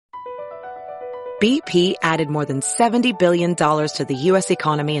BP added more than $70 billion to the U.S.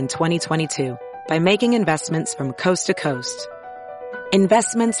 economy in 2022 by making investments from coast to coast.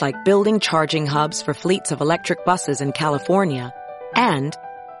 Investments like building charging hubs for fleets of electric buses in California and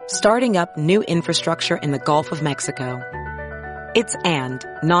starting up new infrastructure in the Gulf of Mexico. It's and,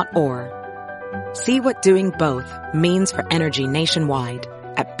 not or. See what doing both means for energy nationwide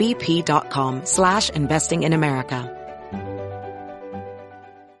at bp.com/investing in America.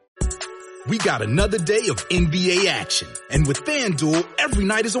 We got another day of NBA action. And with FanDuel, every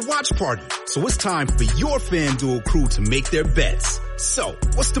night is a watch party. So it's time for your FanDuel crew to make their bets. So,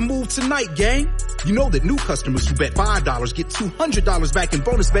 what's the move tonight, gang? You know that new customers who bet $5 get $200 back in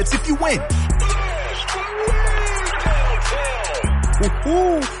bonus bets if you win.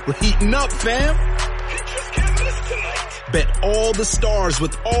 Woohoo! We're heating up, fam. Bet all the stars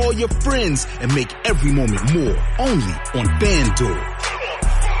with all your friends and make every moment more only on FanDuel.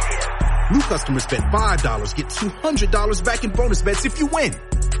 New customers bet $5, get $200 back in bonus bets if you win.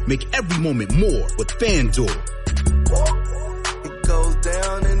 Make every moment more with FanDuel. It goes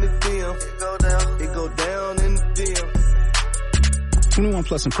down in the DM. It go down in the DM. 21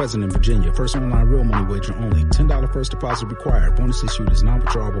 plus and present in Virginia. First online real money wager only. $10 first deposit required. Bonus issued is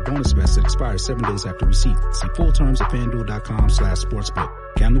non-withdrawable bonus vest that expires 7 days after receipt. See full terms at FanDuel.com/sportsbook.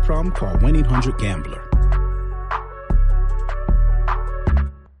 Gambling problem? Call 1-800-GAMBLER.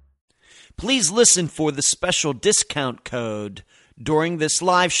 Please listen for the special discount code during this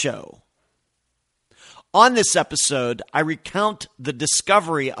live show. On this episode, I recount the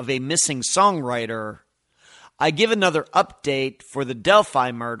discovery of a missing songwriter. I give another update for the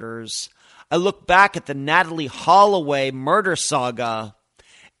Delphi murders. I look back at the Natalie Holloway murder saga.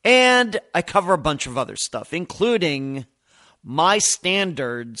 And I cover a bunch of other stuff, including my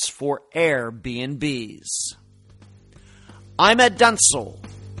standards for Airbnbs. I'm Ed Dunsel.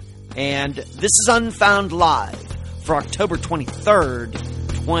 And this is Unfound Live for October 23rd,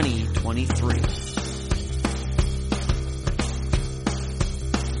 2023.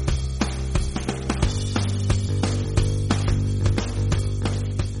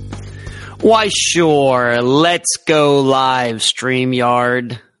 Why, sure, let's go live,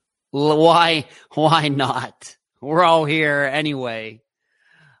 StreamYard. Why not? We're all here anyway.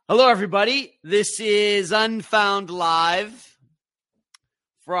 Hello, everybody. This is Unfound Live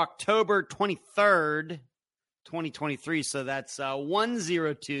for October 23rd, 2023. So that's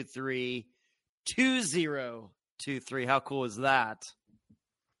 1023-2023. How cool is that?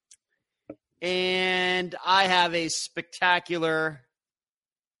 And I have a spectacular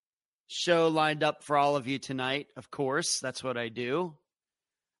show lined up for all of you tonight. Of course, that's what I do.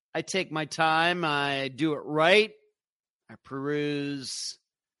 I take my time. I do it right. I peruse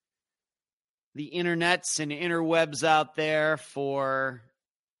the internets and interwebs out there for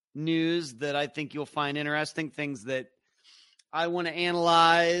news that I think you'll find interesting, things that I want to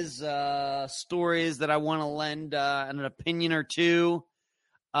analyze, stories that I want to lend an opinion or two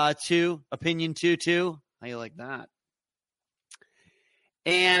to. Opinion to. How you like that?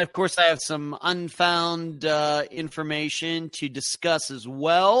 And, of course, I have some unfound information to discuss as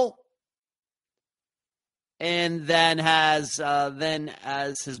well. And then as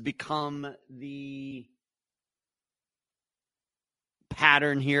has become the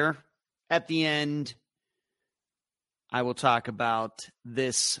pattern here, at the end, I will talk about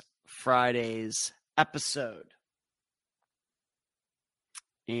this Friday's episode.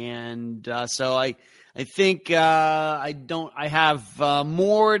 And so I think I have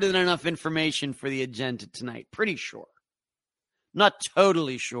more than enough information for the agenda tonight. Pretty sure. Not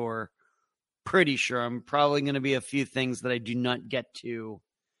totally sure. Pretty sure. I'm probably going to be a few things that I do not get to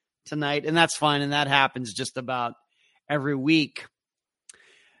tonight. And that's fine. And that happens just about every week.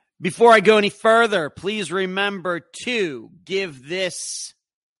 Before I go any further, please remember to give this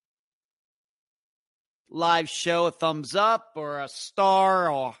live show a thumbs up or a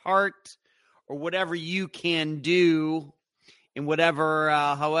star or a heart or whatever you can do in whatever,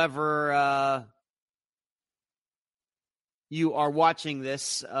 however you are watching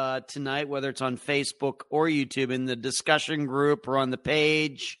this tonight, whether it's on Facebook or YouTube, in the discussion group or on the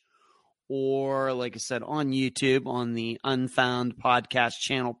page, or, like I said, on YouTube, on the Unfound Podcast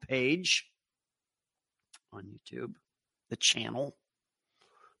channel page. On YouTube, the channel.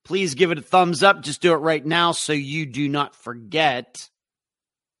 Please give it a thumbs up. Just do it right now so you do not forget.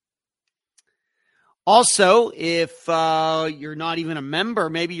 Also, if you're not even a member,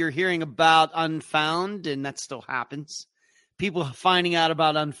 maybe you're hearing about Unfound, and that still happens. People finding out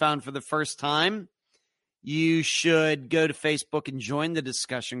about Unfound for the first time. You should go to Facebook and join the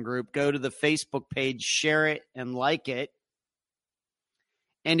discussion group. Go to the Facebook page, share it, and like it.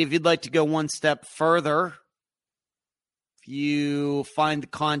 And if you'd like to go one step further, if you find the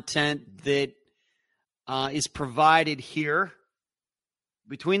content that is provided here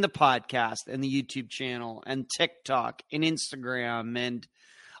between the podcast and the YouTube channel and TikTok and Instagram and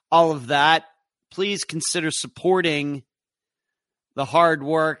all of that, please consider supporting the hard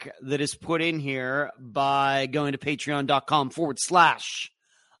work that is put in here by going to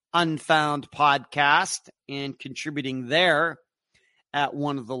patreon.com/Unfound podcast and contributing there at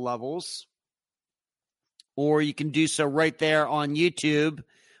one of the levels. Or you can do so right there on YouTube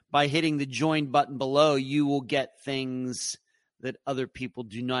by hitting the join button below. You will get things that other people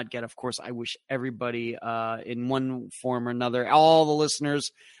do not get. Of course, I wish everybody in one form or another, all the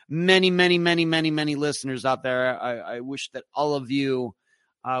listeners, many listeners out there, I wish that all of you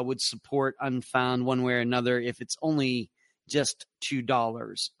would support Unfound one way or another, if it's only just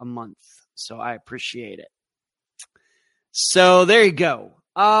 $2 a month. So I appreciate it. So there you go.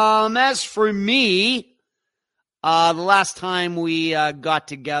 As for me, the last time we got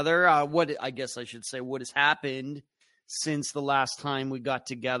together, what has happened since the last time we got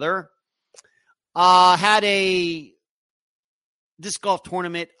together. Had a disc golf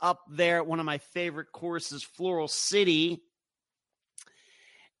tournament up there at one of my favorite courses, Floral City.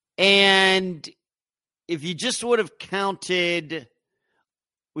 And if you just would have counted,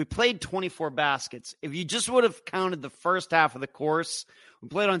 we played 24 baskets. If you just would have counted the first half of the course, we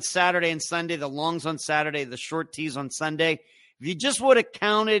played on Saturday and Sunday, the longs on Saturday, the short tees on Sunday. If you just would have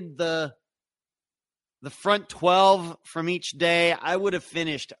counted the front 12 from each day, I would have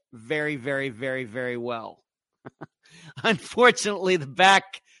finished very, very, very, very well. Unfortunately, the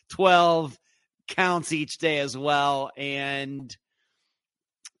back 12 counts each day as well, and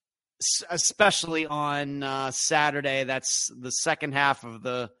especially on Saturday, that's the second half of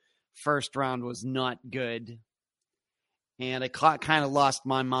the first round was not good. And I kind of lost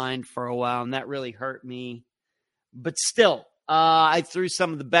my mind for a while, and that really hurt me. But still, I threw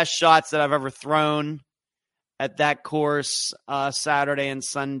some of the best shots that I've ever thrown at that course Saturday and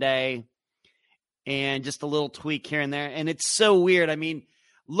Sunday, and just a little tweak here and there. And it's so weird. I mean,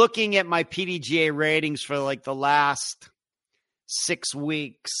 looking at my PDGA ratings for like the last 6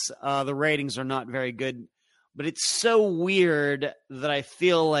 weeks, the ratings are not very good. But it's so weird that I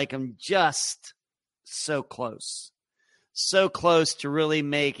feel like I'm just so close to really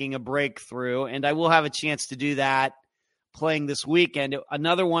making a breakthrough. And I will have a chance to do that playing this weekend.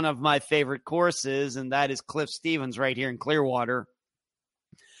 Another one of my favorite courses, and that is Cliff Stevens right here in Clearwater.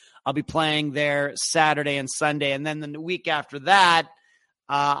 I'll be playing there Saturday and Sunday. And then the week after that,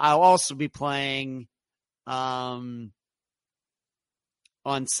 I'll also be playing on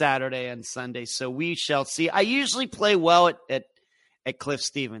Saturday and Sunday. So we shall see. I usually play well at Cliff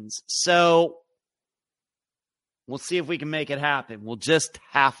Stevens. So we'll see if we can make it happen. We'll just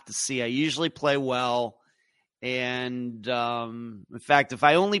have to see. I usually play well. And in fact, if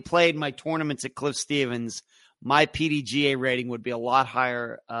I only played my tournaments at Cliff Stevens, my PDGA rating would be a lot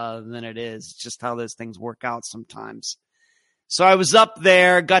higher than it is. It's just how those things work out sometimes. So I was up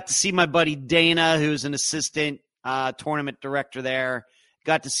there, got to see my buddy Dana, who's an assistant tournament director there.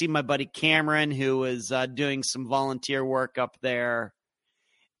 Got to see my buddy Cameron, who was doing some volunteer work up there.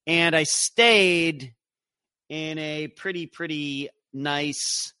 And I stayed in a pretty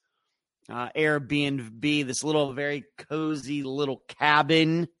nice Airbnb, this little very cozy little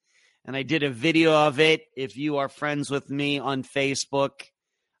cabin. And I did a video of it. If you are friends with me on Facebook,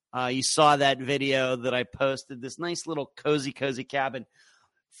 you saw that video that I posted, this nice little cozy cabin.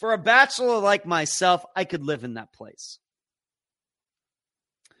 For a bachelor like myself, I could live in that place.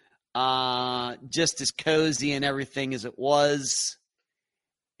 Just as cozy and everything as it was.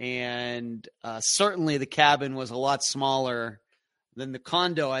 And certainly the cabin was a lot smaller than the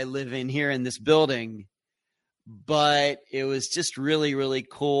condo I live in here in this building. But it was just really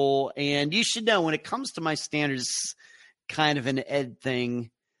cool. And you should know, when it comes to my standards, kind of an Ed thing,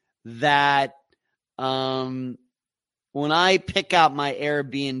 that when I pick out my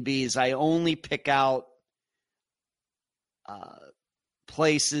Airbnbs, I only pick out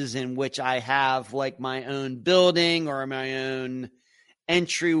places in which I have like my own building or my own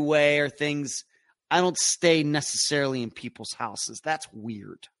entryway or things. I don't stay necessarily in people's houses. That's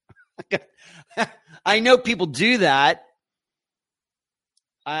weird. I know people do that.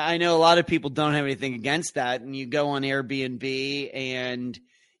 I know a lot of people don't have anything against that. And you go on Airbnb and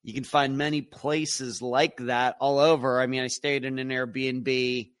you can find many places like that all over. I mean, I stayed in an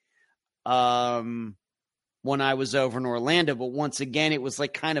Airbnb when I was over in Orlando, but once again, it was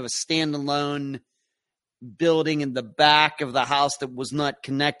like kind of a standalone building in the back of the house that was not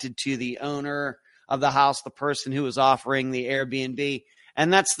connected to the owner of the house, the person who was offering the Airbnb.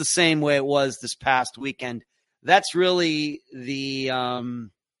 And that's the same way it was this past weekend. That's really the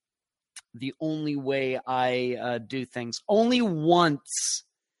only way I do things. Only once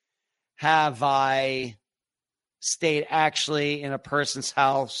have I stayed actually in a person's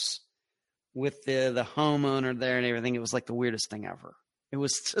house with the homeowner there and everything. It was like the weirdest thing ever. It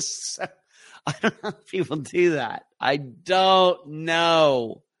was just, I don't know if people do that. I don't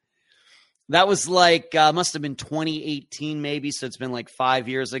know. That was like, must have been 2018 maybe. So it's been like 5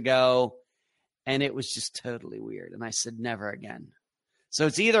 years ago. And it was just totally weird. And I said, never again. So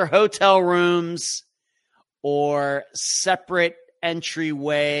it's either hotel rooms or separate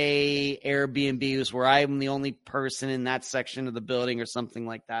entryway Airbnbs where I'm the only person in that section of the building or something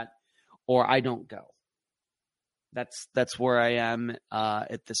like that, or I don't go. That's where I am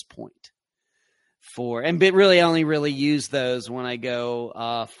at this point. But really, I only really use those when I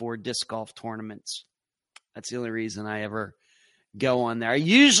go for disc golf tournaments. That's the only reason I ever go on there. I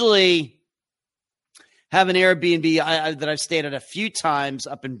usually have an Airbnb that I've stayed at a few times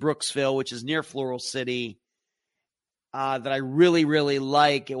up in Brooksville, which is near Floral City, that I really, really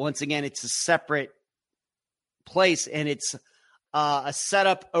like. Once again, it's a separate place, and it's a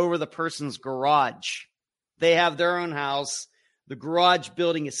setup over the person's garage. They have their own house. The garage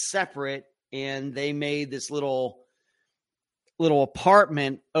building is separate, and they made this little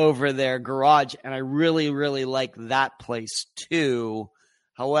apartment over their garage, and I really, really like that place too.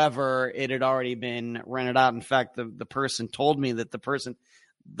 However, it had already been rented out. In fact, the person told me that the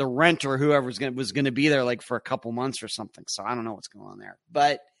renter, whoever was going to be there like for a couple months or something. So I don't know what's going on there.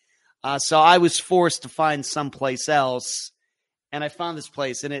 But so I was forced to find someplace else, and I found this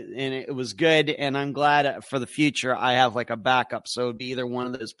place, and it was good. And I'm glad for the future I have like a backup. So it'd be either one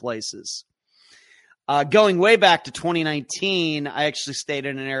of those places. Going way back to 2019, I actually stayed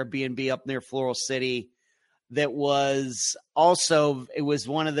in an Airbnb up near Floral City. That was also, it was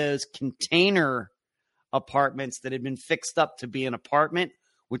one of those container apartments that had been fixed up to be an apartment,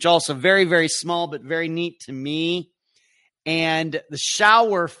 which also very, very small, but very neat to me. And the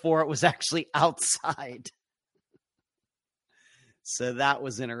shower for it was actually outside. So that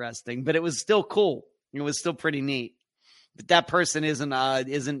was interesting, but it was still cool. It was still pretty neat. But that person isn't on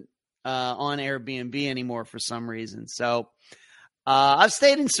Airbnb anymore for some reason. So I've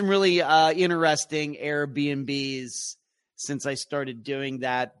stayed in some really interesting Airbnbs since I started doing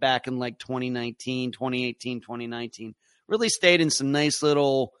that back in like 2018, 2019. Really stayed in some nice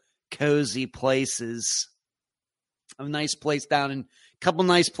little cozy places. A nice place a couple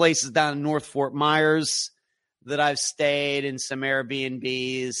nice places down in North Fort Myers that I've stayed in some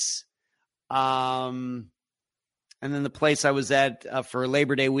Airbnbs. And then the place I was at for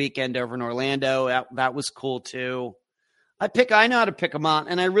Labor Day weekend over in Orlando, that was cool too. I know how to pick them out,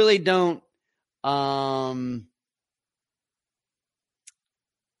 and I really don't.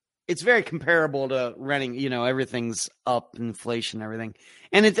 It's very comparable to renting. Everything's up, inflation, everything,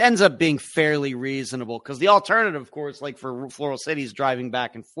 and it ends up being fairly reasonable because the alternative, of course, like for Floral City, is driving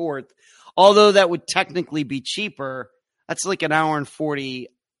back and forth. Although that would technically be cheaper, that's like an hour and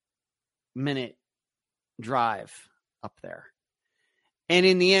 40-minute drive up there. And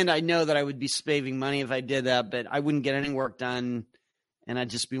in the end, I know that I would be saving money if I did that, but I wouldn't get any work done, and I'd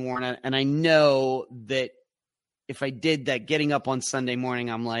just be worn out. And I know that if I did that, getting up on Sunday morning,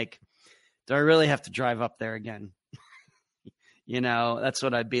 I'm like, do I really have to drive up there again? That's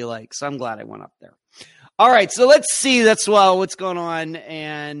what I'd be like. So I'm glad I went up there. All right, so let's see. That's what's going on.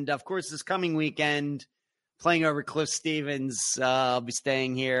 And, of course, this coming weekend, playing over Cliff Stevens, I'll be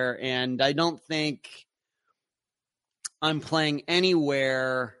staying here. And I don't think I'm playing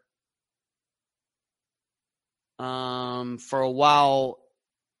anywhere for a while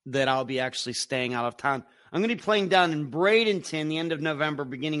that I'll be actually staying out of town. I'm going to be playing down in Bradenton the end of November,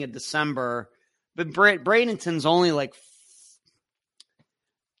 beginning of December. But Bradenton's only like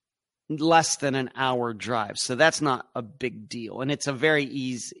less than an hour drive. So that's not a big deal. And it's a very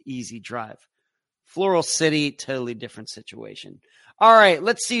easy drive. Floral City, totally different situation. All right,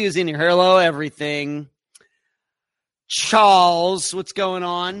 let's see who's in here. Hello, everything. Charles, what's going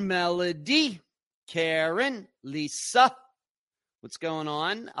on? Melody, Karen, Lisa, what's going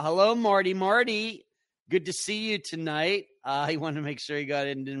on? Hello, Marty. Marty, good to see you tonight. I want to make sure you got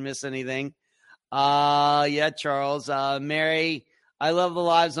in, didn't miss anything. Yeah, Charles. Mary, I love the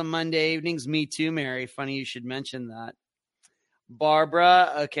lives on Monday evenings. Me too, Mary. Funny you should mention that.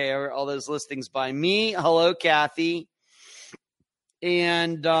 Barbara, okay, all those listings by me. Hello, Kathy.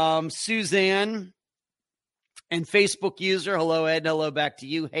 And Suzanne. And Facebook user, hello, Ed. Hello back to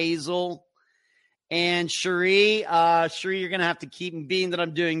you, Hazel. And Cherie. Cherie, you're going to have to keep, being that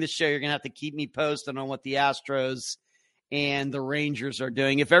I'm doing this show, you're going to have to keep me posted on what the Astros and the Rangers are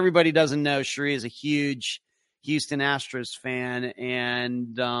doing. If everybody doesn't know, Sheree is a huge Houston Astros fan,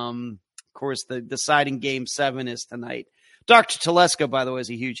 and of course, the deciding Game 7 is tonight. Dr. Telesco, by the way, is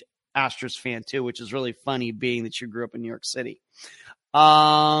a huge Astros fan too, which is really funny, being that you grew up in New York City.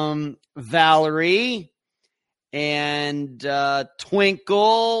 Valerie and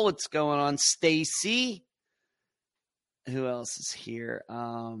Twinkle, what's going on? Stacy. Who else is here?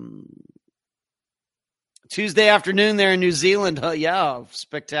 Tuesday afternoon there in New Zealand. Yeah,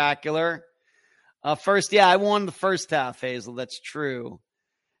 spectacular. I won the first half, Hazel. That's true.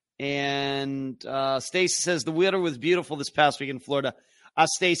 And Stacy says the weather was beautiful this past week in Florida.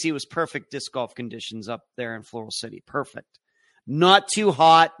 Stacy, it was perfect disc golf conditions up there in Floral City. Perfect. Not too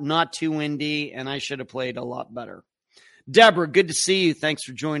hot, not too windy, and I should have played a lot better. Deborah, good to see you. Thanks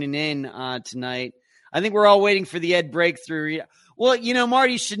for joining in tonight. I think we're all waiting for the Ed breakthrough. Well,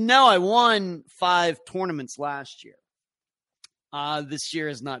 Marty, you should know I won 5 tournaments last year. This year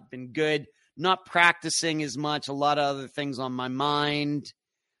has not been good. Not practicing as much. A lot of other things on my mind.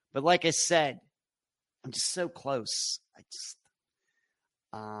 But like I said, I'm just so close.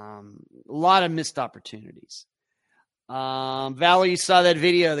 A lot of missed opportunities. Valerie, you saw that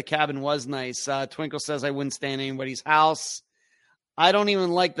video. The cabin was nice. Twinkle says I wouldn't stay in anybody's house. I don't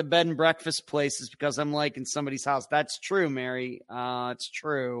even like the bed and breakfast places because I'm like in somebody's house. That's true, Mary. It's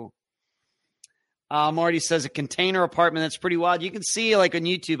true. Marty says a container apartment. That's pretty wild. You can see like on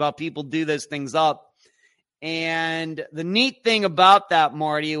YouTube how people do those things up. And the neat thing about that,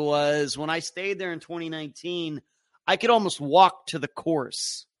 Marty, was when I stayed there in 2019, I could almost walk to the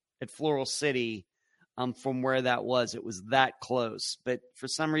course at Floral City from where that was. It was that close. But for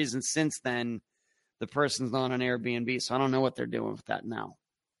some reason since then, the person's not on Airbnb, so I don't know what they're doing with that now.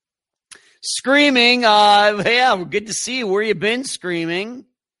 Screaming. Yeah, good to see you. Where you been, Screaming?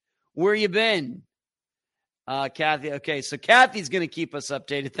 Where you been? Kathy. Okay, so Kathy's going to keep us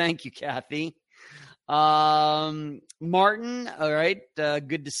updated. Thank you, Kathy. Martin, all right,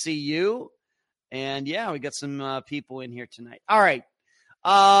 good to see you. And yeah, we got some people in here tonight. All right.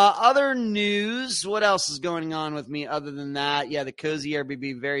 Other news, what else is going on with me other than that? Yeah, the Cozy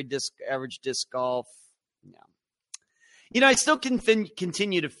RBB, very average disc golf. Yeah. I still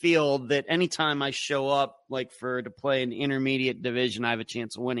continue to feel that anytime I show up to play an intermediate division, I have a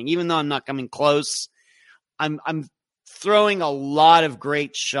chance of winning. Even though I'm not coming close, I'm throwing a lot of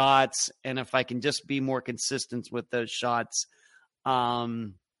great shots, and if I can just be more consistent with those shots, I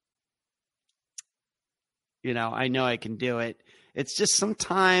know I can do it. It's just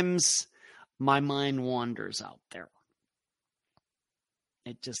sometimes my mind wanders out there.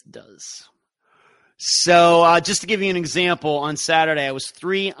 It just does. So just to give you an example, on Saturday I was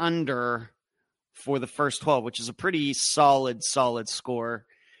 3 under for the first 12, which is a pretty solid score.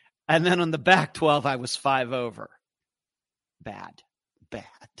 And then on the back 12, I was 5 over. Bad.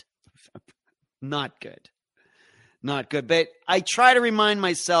 Not good. But I try to remind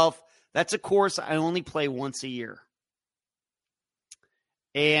myself that's a course I only play once a year.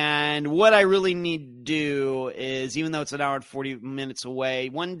 And what I really need to do is, even though it's an hour and 40 minutes away,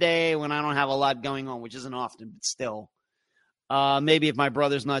 one day when I don't have a lot going on, which isn't often, but still, maybe if my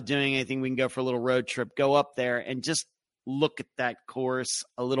brother's not doing anything, we can go for a little road trip, go up there and just look at that course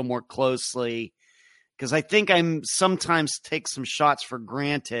a little more closely. Because I think I'm sometimes take some shots for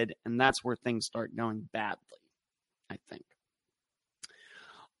granted, and that's where things start going badly, I think.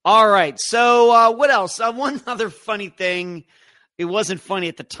 All right, so what else? One other funny thing. It wasn't funny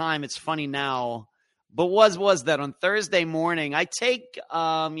at the time. It's funny now. But was that on Thursday morning, I take,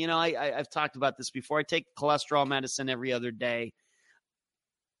 I've talked about this before. I take cholesterol medicine every other day.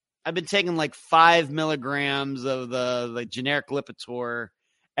 I've been taking 5 milligrams of the generic Lipitor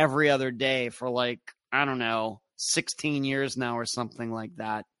every other day for 16 years now or something like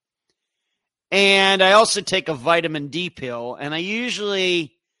that. And I also take a vitamin D pill, and I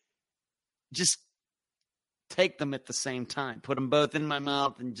usually just take them at the same time, put them both in my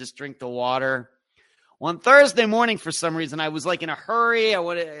mouth and just drink the water. Well, on Thursday morning, for some reason, I was in a hurry.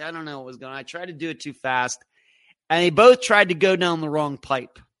 I don't know what was going on. I tried to do it too fast, and they both tried to go down the wrong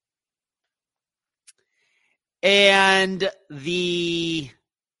pipe. And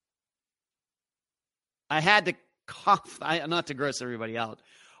I had to cough, not to gross everybody out,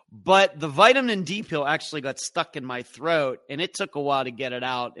 but the vitamin D pill actually got stuck in my throat, and it took a while to get it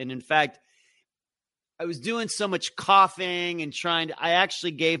out. And in fact, I was doing so much coughing and I actually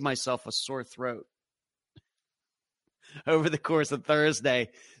gave myself a sore throat over the course of Thursday.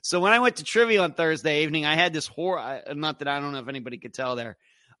 So when I went to trivia on Thursday evening, I had this not that I don't know if anybody could tell there,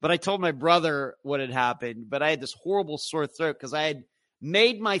 but I told my brother what had happened, but I had this horrible sore throat because I had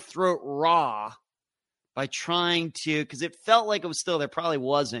made my throat raw by trying to, because it felt like it was still there, probably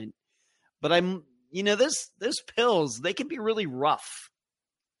wasn't. But those pills, they can be really rough.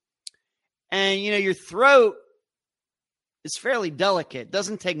 And, your throat is fairly delicate. It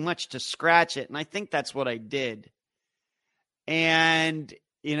doesn't take much to scratch it. And I think that's what I did. And,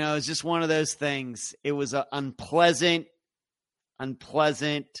 it's just one of those things. It was an unpleasant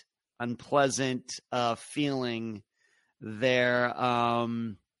feeling there.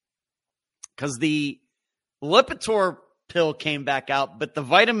 Because the Lipitor pill came back out, but the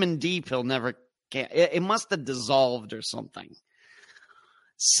vitamin D pill never came. It must have dissolved or something.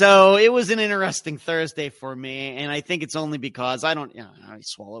 So it was an interesting Thursday for me, and I think it's only because I don't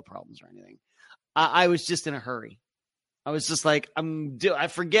swallow problems or anything. I was just in a hurry. I was just like, I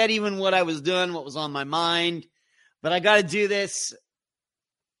forget even what I was doing, what was on my mind, but I got to do this,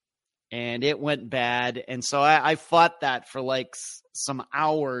 and it went bad. And so I fought that for like some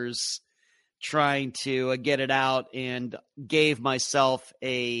hours, trying to get it out, and gave myself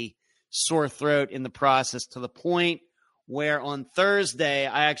a sore throat in the process, to the point where on Thursday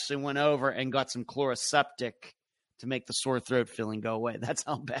I actually went over and got some Chloraseptic to make the sore throat feeling go away. That's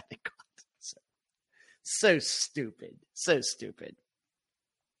how bad it got. So stupid.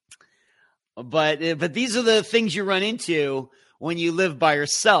 But these are the things you run into when you live by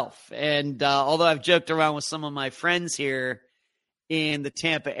yourself. And although I've joked around with some of my friends here in the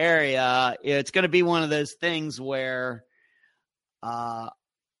Tampa area, it's going to be one of those things where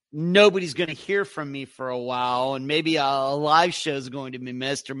nobody's going to hear from me for a while, and maybe a live show is going to be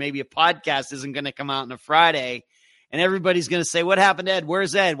missed, or maybe a podcast isn't going to come out on a Friday, and everybody's going to say, "What happened to Ed?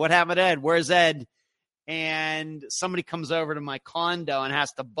 Where's Ed? What happened to Ed? Where's Ed?" And somebody comes over to my condo and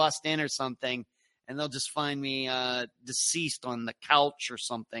has to bust in or something, and they'll just find me deceased on the couch or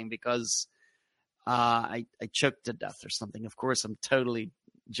something because I choked to death or something. Of course, I'm totally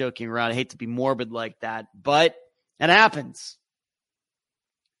joking around. I hate to be morbid like that, but it happens.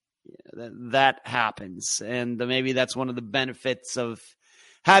 Yeah, that happens. And maybe that's one of the benefits of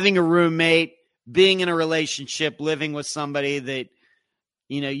having a roommate, being in a relationship, living with somebody that,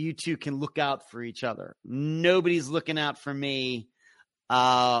 you two can look out for each other. Nobody's looking out for me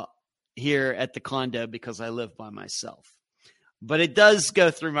here at the condo because I live by myself. But it does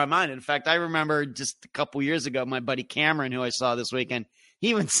go through my mind. In fact, I remember just a couple years ago, my buddy Cameron, who I saw this weekend, he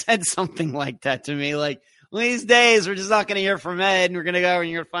even said something like that to me, like, "One of these days, we're just not going to hear from Ed, and we're going to go and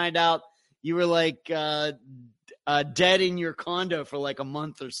you're going to find out you were like dead in your condo for like a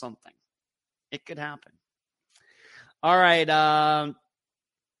month or something." It could happen. All right.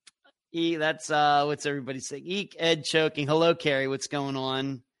 That's what's everybody saying? Eek, Ed choking. Hello, Carrie. What's going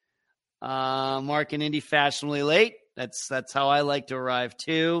on? Mark and Indy fashionably late. That's how I like to arrive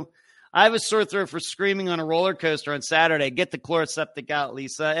too. I have a sore throat for screaming on a roller coaster on Saturday. Get the Chloraseptic out,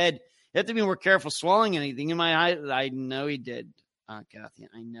 Lisa. Ed, you have to be more careful swallowing anything. In my eye, I know he did. Kathy,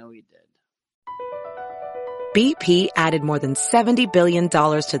 I know he did. BP added more than $70 billion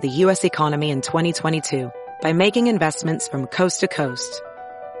to the U.S. economy in 2022 by making investments from coast to coast.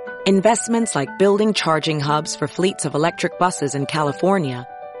 Investments like building charging hubs for fleets of electric buses in California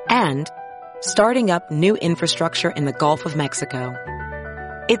and starting up new infrastructure in the Gulf of Mexico.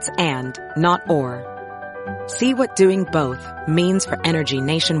 It's and, not or. See what doing both means for energy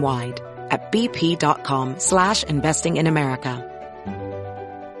nationwide at bp.com/investing in America.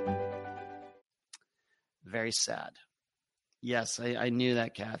 Very sad. Yes, I knew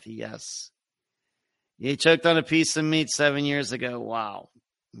that, Kathy. Yes. You choked on a piece of meat 7 years ago. Wow.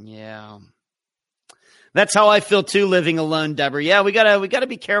 Yeah. That's how I feel too, living alone, Deborah. Yeah, we gotta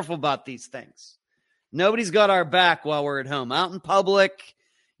be careful about these things. Nobody's got our back while we're at home. Out in public,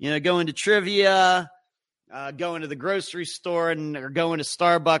 going to trivia, going to the grocery store, or going to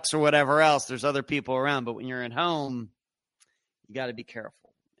Starbucks or whatever else. There's other people around, but when you're at home, you got to be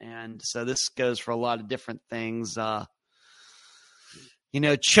careful. And so this goes for a lot of different things.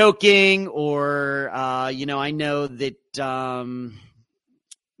 Choking, or I know that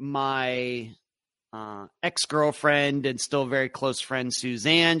my ex-girlfriend and still very close friend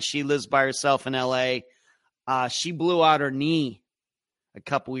Suzanne, she lives by herself in LA. She blew out her knee a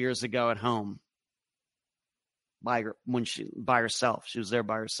couple years ago at home by herself. She was there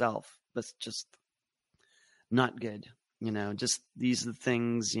by herself. That's just not good. Just these are the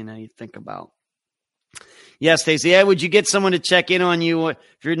things, you think about. Yes, Stacey. Yeah, would you get someone to check in on you if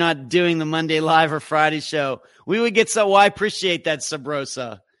you're not doing the Monday Live or Friday show? We would get so. Well, I appreciate that,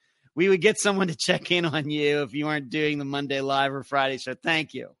 Sabrosa. We would get someone to check in on you if you aren't doing the Monday Live or Friday show.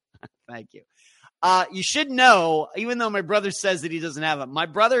 Thank you. Thank you. You should know, even though my brother says that he doesn't have it, my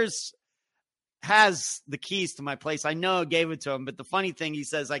brother's has the keys to my place. I know I gave it to him, but the funny thing, he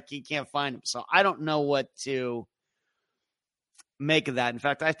says he can't find them. So I don't know what to make of that. In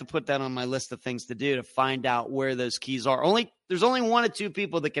fact, I have to put that on my list of things to do to find out where those keys are. There's only one or two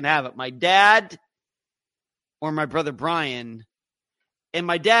people that can have it. My dad or my brother Brian. And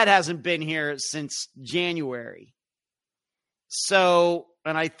my dad hasn't been here since January. So,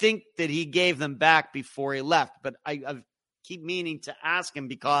 and I think that he gave them back before he left. But I keep meaning to ask him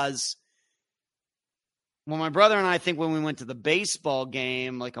because when my brother and I think when we went to the baseball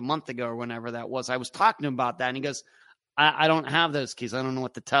game like a month ago or whenever that was, I was talking to him about that. And he goes, I don't have those keys. I don't know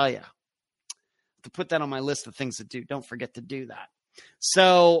what to tell you. To put that on my list of things to do. Don't forget to do that.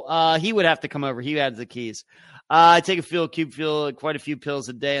 So he would have to come over. He had the keys. I take a cube fuel, quite a few pills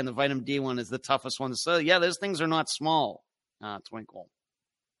a day, and the vitamin D one is the toughest one. So, yeah, those things are not small. Twinkle.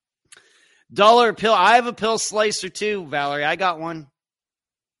 $1 pill. I have a pill slicer too, Valerie. I got one.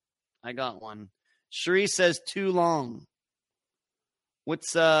 Cherie says too long.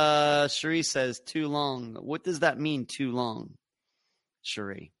 What's Cherie says too long? What does that mean, too long,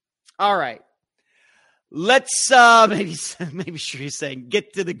 Cherie? All right. Let's maybe Cherie's saying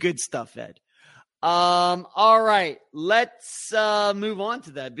get to the good stuff, Ed. All right, let's move on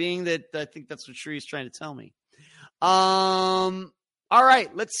to that, being that I think that's what Cherie's trying to tell me. All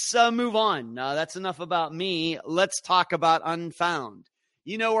right, let's move on. That's enough about me. Let's talk about Unfound.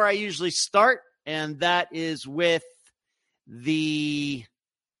 You know where I usually start, and that is with the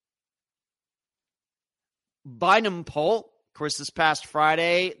Bynum poll. Of course, this past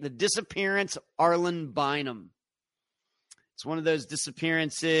Friday, the disappearance of Arlen Bynum. It's one of those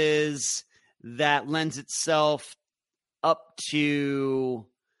disappearances that lends itself up to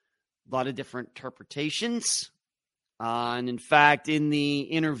a lot of different interpretations. And in fact, in the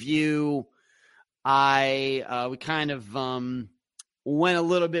interview, we kind of went a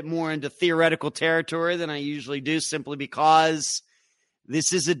little bit more into theoretical territory than I usually do, simply because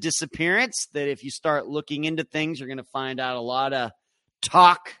this is a disappearance that if you start looking into things, you're going to find out a lot of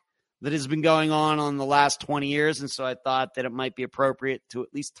talk that has been going on the last 20 years. And so I thought that it might be appropriate to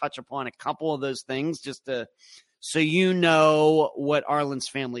at least touch upon a couple of those things just so you know what Arlen's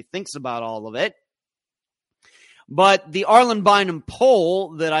family thinks about all of it. But the Arlen Bynum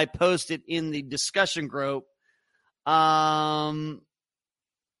poll that I posted in the discussion group was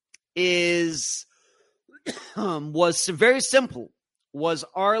very simple. Was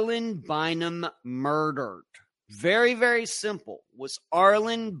Arlen Bynum murdered? Very, very simple. Was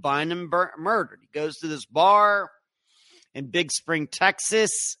Arlen Bynum murdered? He goes to this bar in Big Spring,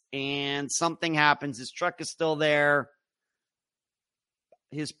 Texas, and something happens. His truck is still there.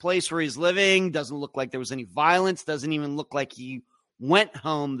 His place where he's living doesn't look like there was any violence. Doesn't even look like he went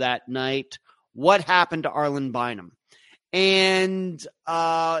home that night. What happened to Arlen Bynum? And it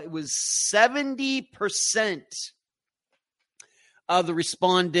was 70% of the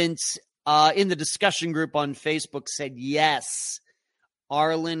respondents in the discussion group on Facebook said yes,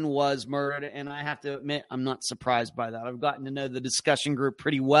 Arlen was murdered. And I have to admit, I'm not surprised by that. I've gotten to know the discussion group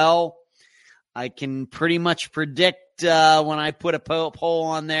pretty well. I can pretty much predict when I put a poll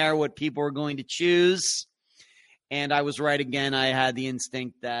on there what people are going to choose. And I was right again. I had the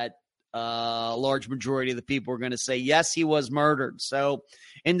instinct that a large majority of the people were going to say, yes, he was murdered. So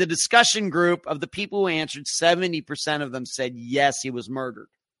in the discussion group of the people who answered, 70% of them said, yes, he was murdered.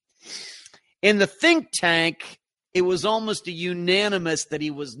 In the think tank, it was almost a unanimous that he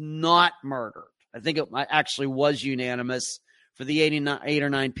was not murdered. I think it actually was unanimous for the 8 or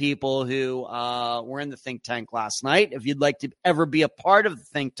 9 people who were in the think tank last night. If you'd like to ever be a part of the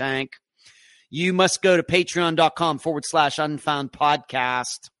think tank, you must go to patreon.com/Unfound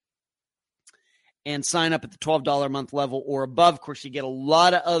podcast and sign up at the $12 a month level or above. Of course, you get a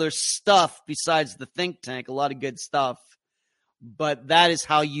lot of other stuff besides the think tank, a lot of good stuff. But that is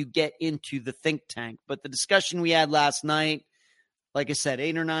how you get into the think tank. But the discussion we had last night, like I said,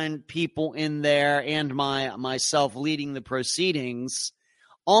 8 or 9 people in there and myself leading the proceedings,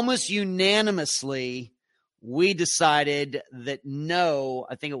 almost unanimously, we decided that no,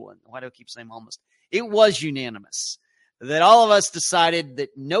 I think it was, why do I keep saying almost? It was unanimous that all of us decided that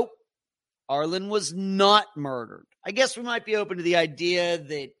nope, Arlen was not murdered. I guess we might be open to the idea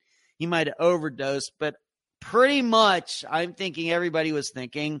that he might have overdosed, but pretty much I'm thinking everybody was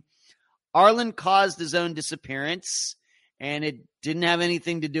thinking Arlen caused his own disappearance, and it didn't have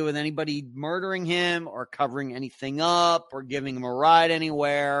anything to do with anybody murdering him or covering anything up or giving him a ride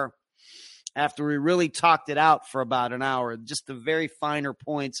anywhere. After we really talked it out for about an hour, just the very finer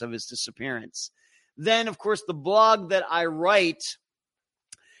points of his disappearance. Then, of course, the blog that I write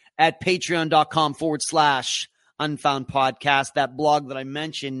at patreon.com/Unfound Unfound podcast, that blog that I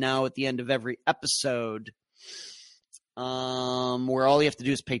mentioned now at the end of every episode, where all you have to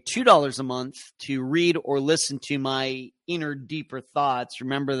do is pay $2 a month to read or listen to my inner, deeper thoughts.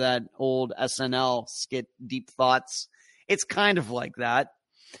 Remember that old SNL skit, Deep Thoughts? It's kind of like that.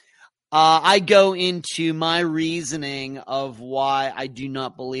 I go into my reasoning of why I do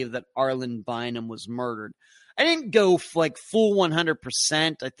not believe that Arlen Bynum was murdered. I didn't go like full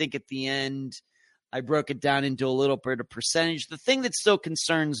 100%. I think at the end, I broke it down into a little bit of percentage. The thing that still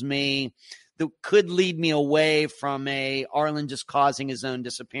concerns me that could lead me away from Arlen just causing his own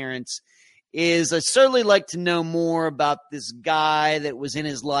disappearance is I'd certainly like to know more about this guy that was in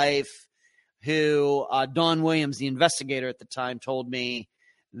his life who Don Williams, the investigator at the time, told me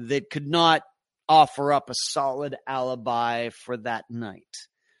that could not offer up a solid alibi for that night.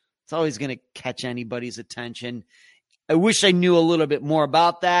 It's always going to catch anybody's attention. I wish I knew a little bit more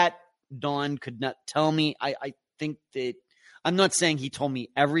about that. Don could not tell me. I think that I'm not saying he told me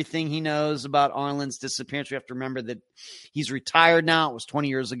everything he knows about Arlen's disappearance. We have to remember that he's retired now. It was 20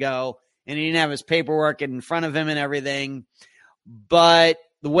 years ago, and he didn't have his paperwork in front of him and everything. But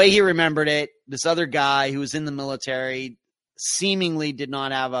the way he remembered it, this other guy who was in the military seemingly did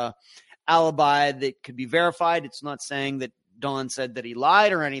not have a alibi that could be verified. It's not saying that Don said that he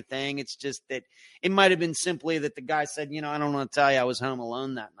lied or anything. It's just that it might have been simply that the guy said, I don't want to tell you I was home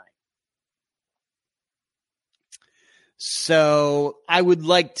alone that night. So I would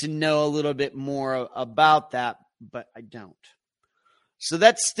like to know a little bit more about that, but I don't. So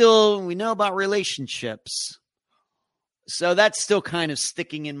that's still, we know about relationships. So that's still kind of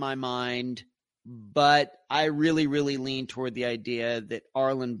sticking in my mind. But I really, really lean toward the idea that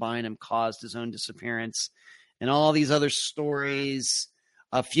Arlen Bynum caused his own disappearance, and all these other stories,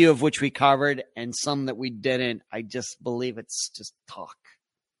 a few of which we covered and some that we didn't. I just believe it's just talk.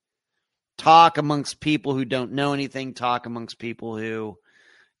 Talk amongst people who don't know anything, talk amongst people who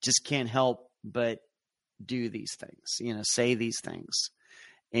just can't help but do these things, say these things.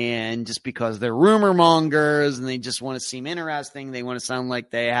 And just because they're rumor mongers and they just want to seem interesting, they want to sound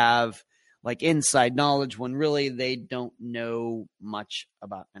like they have like inside knowledge when really they don't know much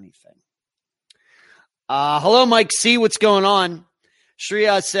about anything. Hello, Mike C. What's going on?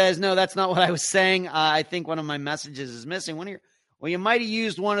 Shreya says, no, that's not what I was saying. I think one of my messages is missing. Well, you might have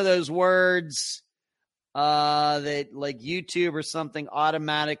used one of those words that like YouTube or something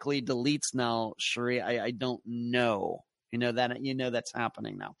automatically deletes now, Shreya. I don't know. That's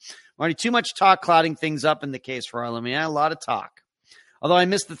happening now. Marty, too much talk clouding things up in the case for Arlen. A lot of talk. Although I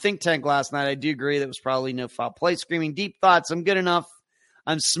missed the think tank last night, I do agree that was probably no foul play. Screaming deep thoughts. I'm good enough.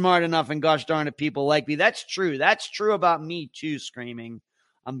 I'm smart enough. And gosh darn it, people like me. That's true. That's true about me too, Screaming.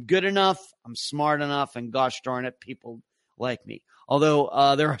 I'm good enough. I'm smart enough. And gosh darn it, people like me.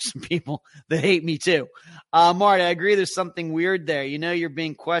 Although there are some people that hate me too. Marty, I agree there's something weird there. You're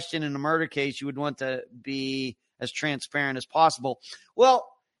being questioned in a murder case. You would want to be as transparent as possible.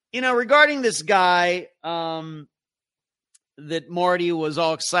 Well, regarding this guy, that Marty was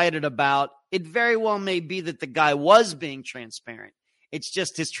all excited about, it very well may be that the guy was being transparent. It's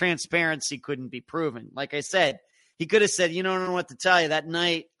just his transparency couldn't be proven. Like I said, he could have said, I don't know what to tell you. That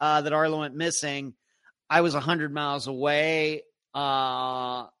night that Arlen went missing, I was 100 miles away,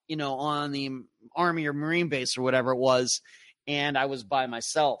 on the Army or Marine base or whatever it was, and I was by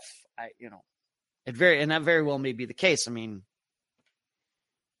myself. That very well may be the case. I mean,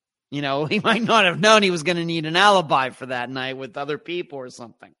 he might not have known he was going to need an alibi for that night with other people or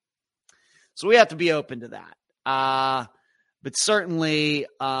something. So we have to be open to that. But certainly,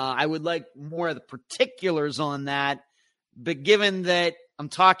 I would like more of the particulars on that. But given that I'm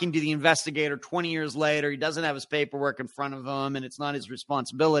talking to the investigator 20 years later, he doesn't have his paperwork in front of him, and it's not his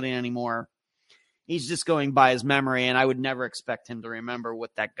responsibility anymore. He's just going by his memory, and I would never expect him to remember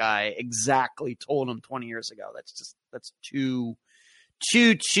what that guy exactly told him 20 years ago. That's too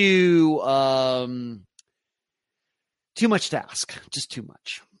much to ask. Just too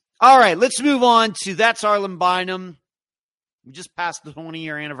much. All right, let's move on to That's Arlen Bynum. We just passed the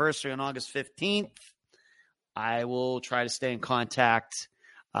 20-year anniversary on August 15th. I will try to stay in contact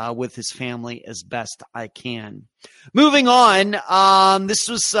with his family as best I can. Moving on, this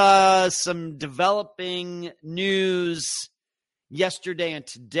was some developing news yesterday and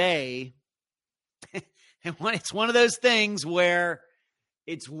today. And it's one of those things where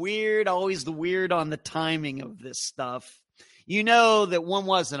it's weird, always the weird on the timing of this stuff. That one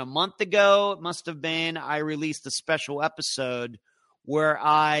wasn't a month ago. It must have been. I released a special episode where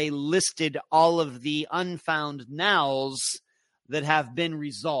I listed all of the unfound nows that have been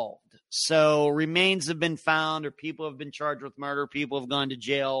resolved. So remains have been found, or people have been charged with murder. People have gone to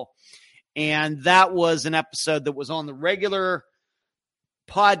jail. And that was an episode that was on the regular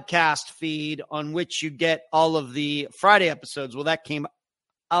podcast feed on which you get all of the Friday episodes. Well, that came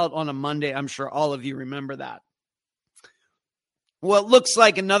out on a Monday. I'm sure all of you remember that. Well, it looks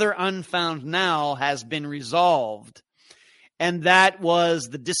like another Unfound Now has been resolved. And that was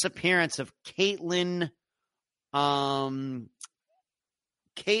the disappearance of Caitlin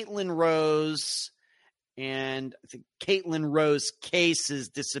Rose, and I think Caitlin Rose Case's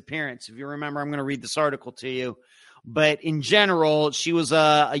disappearance. If you remember, I'm going to read this article to you. But in general, she was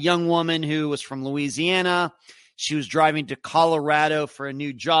a young woman who was from Louisiana. She was driving to Colorado for a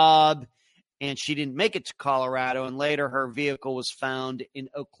new job, and she didn't make it to Colorado. And later, her vehicle was found in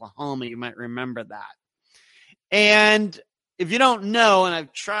Oklahoma. You might remember that. And if you don't know, and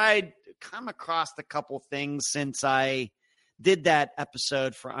I've tried to come across a couple things since I did that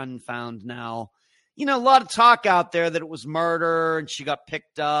episode for Unfound Now, you know, a lot of talk out there that it was murder and she got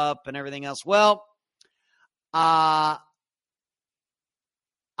picked up and everything else. Well, I'm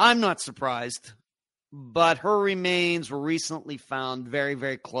not surprised, but her remains were recently found very,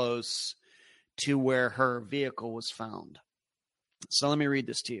 very close to where her vehicle was found. So let me read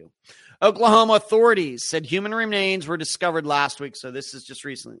this to you. Oklahoma authorities said human remains were discovered last week. So this is just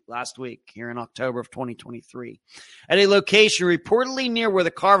recently, last week, here in October of 2023, at a location reportedly near where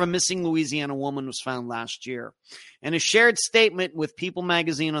the car of a missing Louisiana woman was found last year. In a shared statement with People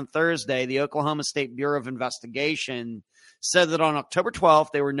magazine on Thursday, the Oklahoma State Bureau of Investigation said that on October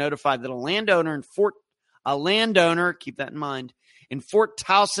 12th, they were notified that a landowner, keep that in mind, in Fort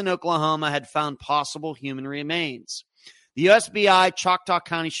Towson, Oklahoma, had found possible human remains. The USBI, Choctaw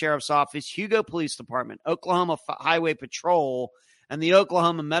County Sheriff's Office, Hugo Police Department, Oklahoma Highway Patrol, and the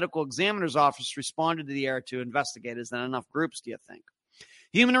Oklahoma Medical Examiner's Office responded to the area to investigate. Is that enough groups, do you think?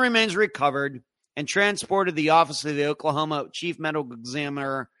 Human remains recovered and transported to the office of the Oklahoma Chief Medical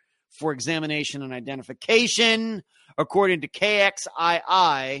Examiner for examination and identification. According to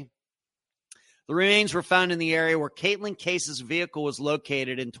KXII, the remains were found in the area where Caitlin Case's vehicle was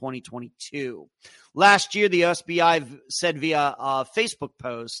located in 2022. Last year, the SBI said via a Facebook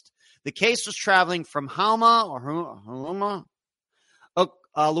post, the case was traveling from Houma,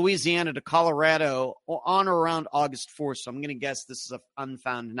 Louisiana to Colorado on or around August 4th. So I'm going to guess this is an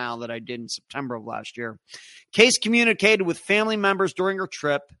Unfound Now that I did in September of last year. Case communicated with family members during her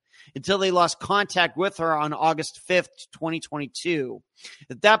trip until they lost contact with her on August 5th, 2022.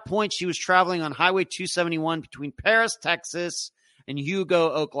 At that point, she was traveling on Highway 271 between Paris, Texas, and Hugo,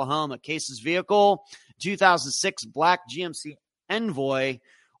 Oklahoma. Case's vehicle, 2006 black GMC Envoy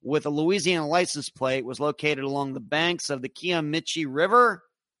with a Louisiana license plate, was located along the banks of the Kiamichi River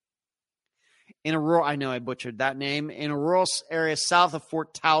in a rural, I know I butchered that name, in a rural area south of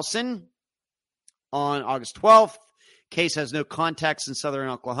Fort Towson on August 12th. Case has no contacts in southern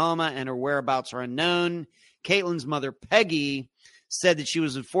Oklahoma, and her whereabouts are unknown. Caitlin's mother, Peggy, said that she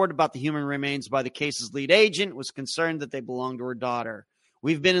was informed about the human remains by the case's lead agent, was concerned that they belonged to her daughter.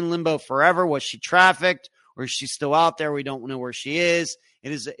 We've been in limbo forever. Was she trafficked, or is she still out there? We don't know where she is.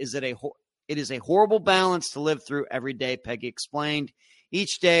 It is a horrible balance to live through every day, Peggy explained.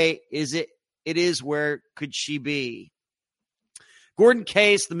 Each day it is where could she be? Gordon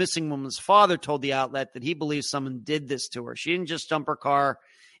Case, the missing woman's father, told the outlet that he believes someone did this to her. She didn't just dump her car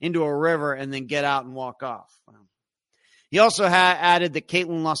into a river and then get out and walk off. He also added that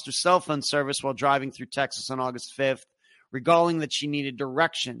Caitlin lost her cell phone service while driving through Texas on August 5th, recalling that she needed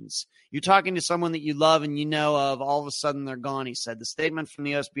directions. You're talking to someone that you love and you know of, all of a sudden they're gone, he said. The statement from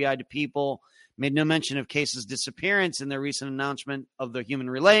the SBI to People made no mention of Case's disappearance in their recent announcement of the human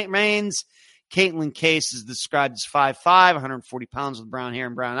remains. Caitlin Case is described as 5'5", 140 pounds with brown hair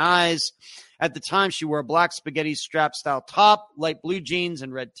and brown eyes. At the time, she wore a black spaghetti strap-style top, light blue jeans,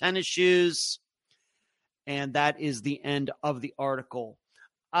 and red tennis shoes. And that is the end of the article.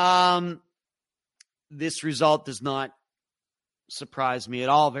 This result does not surprise me at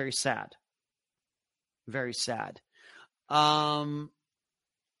all. Very sad. Very sad. All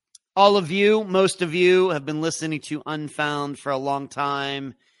of you, most of you, have been listening to Unfound for a long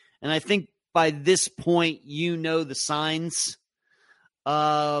time. And I think by this point, you know the signs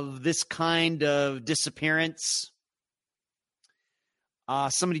of this kind of disappearance.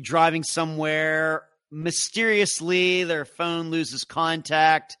 Somebody driving somewhere, mysteriously their phone loses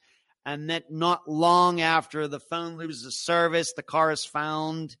contact, and that not long after the phone loses service, the car is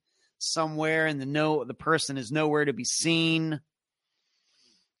found somewhere and the person is nowhere to be seen.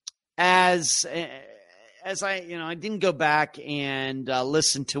 As I didn't go back and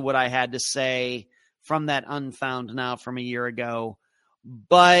listen to what I had to say from that Unfound Now from a year ago,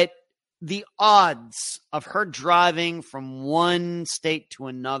 but the odds of her driving from one state to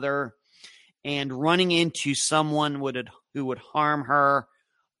another and running into someone who would harm her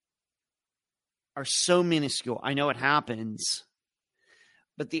are so minuscule. I know it happens,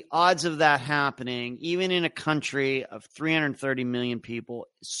 but the odds of that happening, even in a country of 330 million people,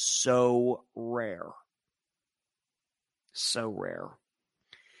 is so rare. So rare.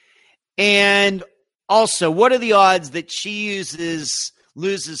 And also, what are the odds that she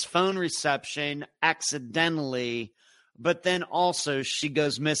loses phone reception accidentally, but then also she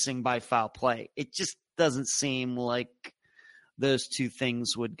goes missing by foul play? It just doesn't seem like those two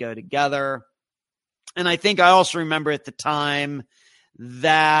things would go together. And I think I also remember at the time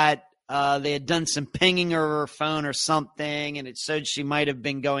that they had done some pinging of her phone or something, and it said she might have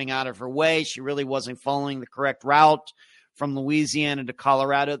been going out of her way. She really wasn't following the correct route from Louisiana to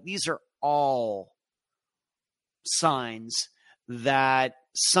Colorado. These are all signs that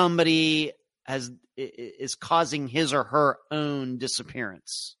somebody is causing his or her own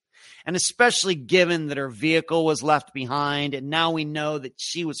disappearance. And especially given that her vehicle was left behind, and now we know that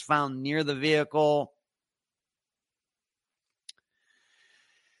she was found near the vehicle.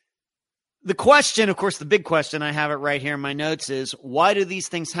 The question, of course, the big question, I have it right here in my notes, is why do these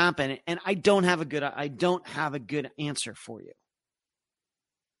things happen? And I don't have a good answer for you.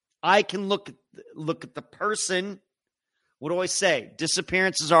 I can look at the person. What do I say?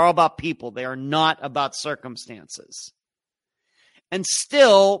 Disappearances are all about people. They are not about circumstances. And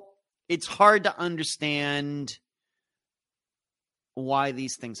still, it's hard to understand why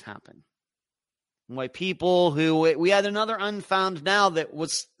these things happen. Why people we had another Unfound now that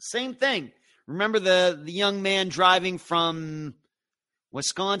was same thing. Remember the young man driving from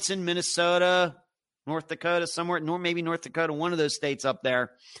Wisconsin, Minnesota, North Dakota, maybe North Dakota, one of those states up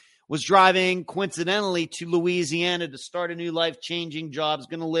there, was driving coincidentally to Louisiana to start a new life-changing job. Is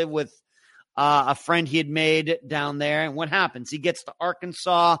going to live with a friend he had made down there. And what happens? He gets to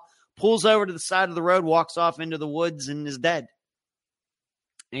Arkansas, pulls over to the side of the road, walks off into the woods, and is dead.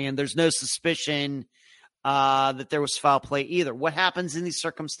 And there's no suspicion that there was foul play either. What happens in these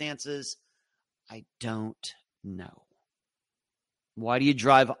circumstances? I don't know. Why do you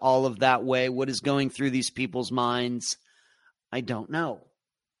drive all of that way? What is going through these people's minds? I don't know.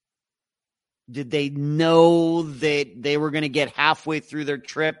 Did they know that they were going to get halfway through their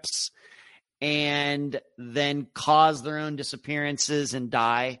trips and then cause their own disappearances and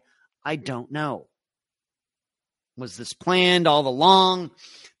die? I don't know. Was this planned all along?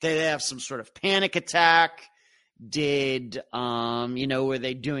 Did they have some sort of panic attack? Were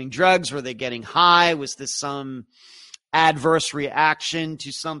they doing drugs? Were they getting high? Was this some adverse reaction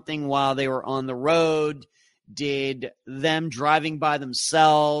to something while they were on the road? Did them driving by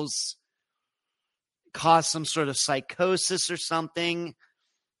themselves cause some sort of psychosis or something?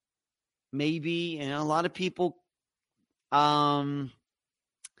 Maybe, a lot of people,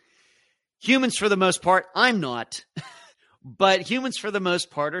 humans for the most part, I'm not, but humans for the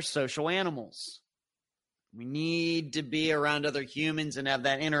most part are social animals. We need to be around other humans and have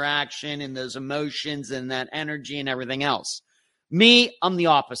that interaction and those emotions and that energy and everything else. Me, I'm the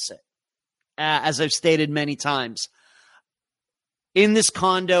opposite. As I've stated many times, in this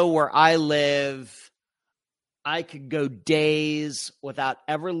condo where I live, I could go days without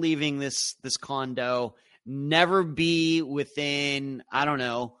ever leaving this condo, never be within,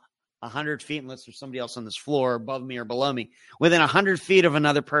 100 feet, unless there's somebody else on this floor above me or below me, within 100 feet of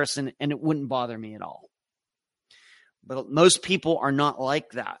another person, and it wouldn't bother me at all. But most people are not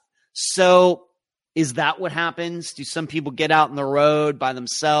like that. So is that what happens? Do some people get out on the road by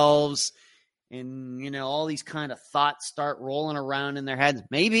themselves and, all these kind of thoughts start rolling around in their heads?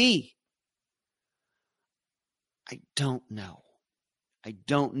 Maybe. I don't know. I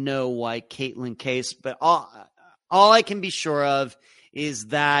don't know why Caitlin Case, but all I can be sure of is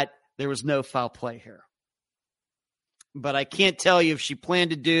that there was no foul play here. But I can't tell you if she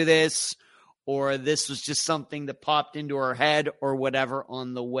planned to do this or this was just something that popped into her head or whatever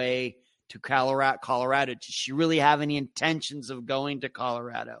on the way to Colorado. Did she really have any intentions of going to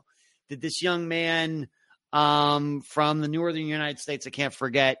Colorado? Did this young man from the northern United States,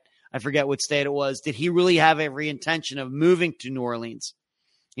 I forget what state it was, did he really have every intention of moving to New Orleans?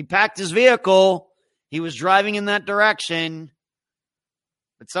 He packed his vehicle. He was driving in that direction.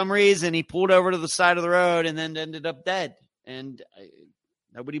 For some reason, he pulled over to the side of the road and then ended up dead. And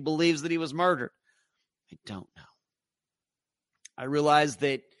nobody believes that he was murdered. I don't know. I realize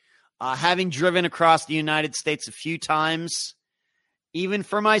that having driven across the United States a few times, even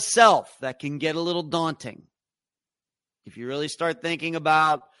for myself, that can get a little daunting. If you really start thinking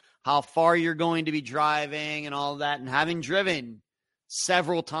about how far you're going to be driving and all that, and having driven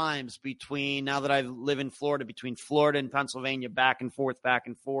several times now that I live in Florida, between Florida and Pennsylvania, back and forth,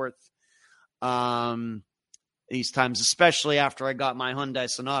 these times, especially after I got my Hyundai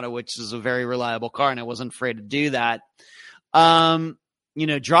Sonata, which is a very reliable car, and I wasn't afraid to do that.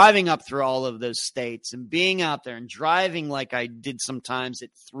 Driving up through all of those states and being out there and driving like I did sometimes at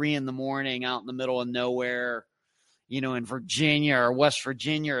 3 a.m. out in the middle of nowhere, in Virginia or West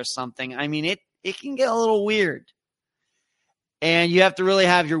Virginia or something. I mean, it can get a little weird. And you have to really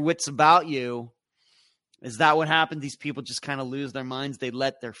have your wits about you. Is that what happened? These people just kind of lose their minds. They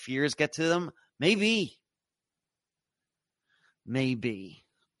let their fears get to them. Maybe.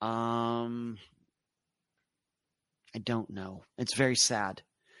 I don't know. It's very sad.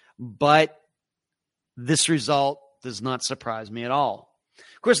 But this result does not surprise me at all.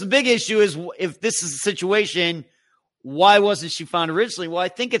 Of course, the big issue is if this is the situation, why wasn't she found originally? Well, I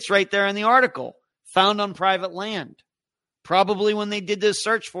think it's right there in the article. Found on private land. Probably when they did this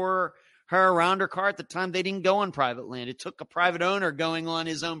search for her around her car at the time, they didn't go on private land. It took a private owner going on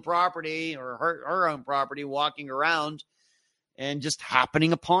his own property or her own property, walking around and just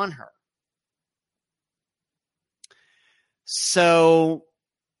happening upon her. So,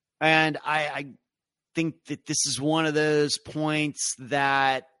 and I think that this is one of those points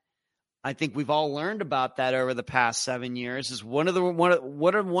that I think we've all learned about that over the past 7 years is one of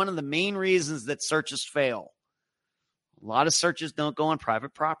the main reasons that searches fail. A lot of searches don't go on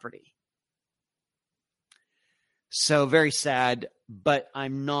private property. So very sad, but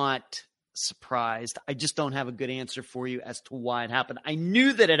I'm not surprised. I just don't have a good answer for you as to why it happened. I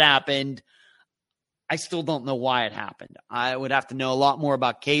knew that it happened. I still don't know why it happened. I would have to know a lot more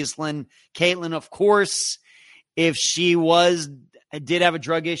about Caitlin. Caitlin, of course, if she did have a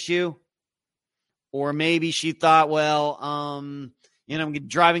drug issue, or maybe she thought, well, I'm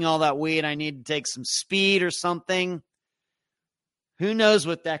driving all that weed. I need to take some speed or something. Who knows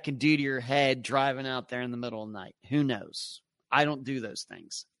what that can do to your head driving out there in the middle of the night? Who knows? I don't do those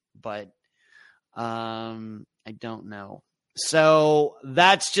things, but I don't know. So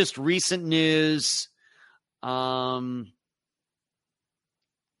that's just recent news. That's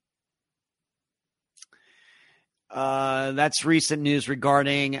recent news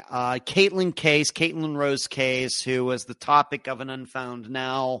regarding Caitlin Rose case, who was the topic of an Unfound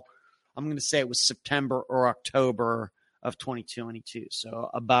now. I'm going to say it was September or October of 2022.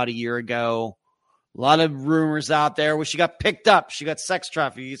 So about a year ago. A lot of rumors out there where she got picked up. She got sex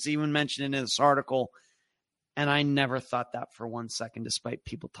trafficked. It's even mentioned in this article. And I never thought that for 1 second, despite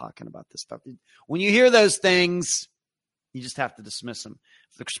people talking about this stuff. When you hear those things, you just have to dismiss them.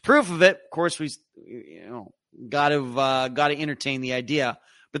 If there's proof of it, of course, we got to entertain the idea.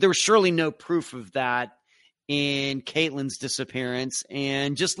 But there was surely no proof of that in Caitlin's disappearance.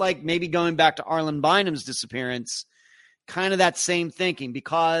 And just like maybe going back to Arlen Bynum's disappearance, kind of that same thinking,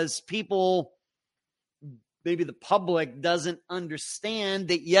 because people, maybe the public doesn't understand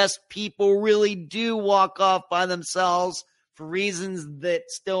that, yes, people really do walk off by themselves for reasons that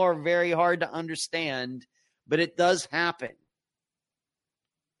still are very hard to understand, but it does happen.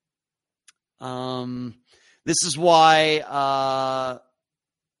 This is why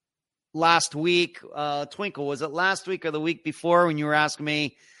last week, Twinkle, was it last week or the week before when you were asking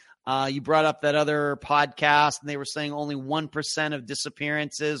me, you brought up that other podcast and they were saying only 1% of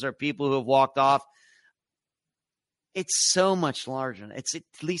disappearances are people who have walked off. It's so much larger. It's at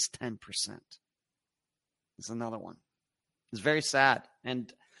least 10%. It's another one. It's very sad.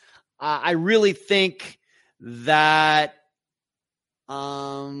 And I really think that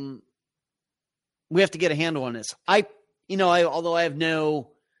we have to get a handle on this. Although I have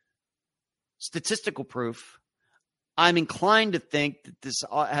no statistical proof, I'm inclined to think that this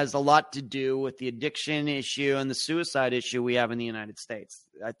has a lot to do with the addiction issue and the suicide issue we have in the United States.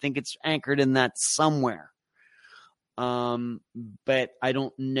 I think it's anchored in that somewhere. But I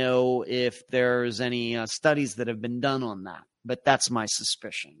don't know if there's any studies that have been done on that, but that's my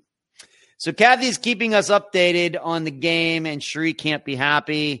suspicion. So Kathy's keeping us updated on the game, and Cherie can't be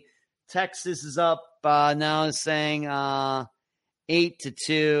happy. Texas is up now, saying 8-2.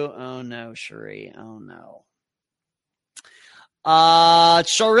 Oh no, Cherie. Oh no.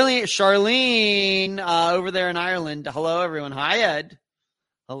 Charlene over there in Ireland. Hello, everyone. Hi, Ed.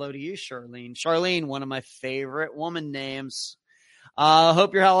 Hello to you, Charlene. Charlene, one of my favorite woman names.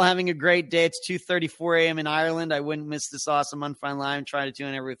 Hope you're all having a great day. It's 2:34 a.m. in Ireland. I wouldn't miss this awesome Unfound Live. I'm trying to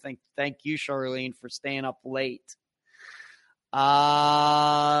tune everything. Thank you, Charlene, for staying up late.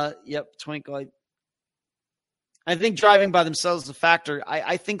 Yep, Twinkle. I think driving by themselves is a factor.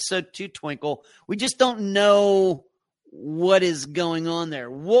 I think so too, Twinkle. We just don't know what is going on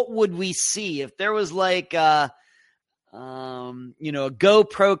there. What would we see if there was like a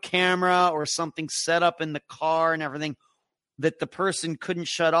GoPro camera or something set up in the car and everything that the person couldn't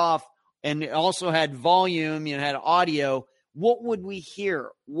shut off? and it also had volume, had audio, what would we hear?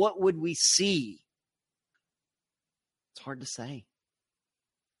 What would we see? It's hard to say,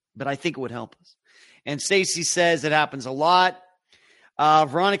 but I think it would help us. And Stacy says it happens a lot.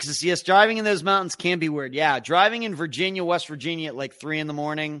 Veronica says, yes, driving in those mountains can be weird. Yeah, driving in Virginia, West Virginia at like 3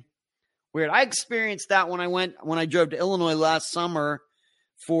 a.m. Weird. I experienced that when I drove to Illinois last summer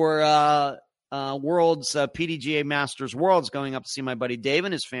for Worlds, PDGA Masters Worlds, going up to see my buddy Dave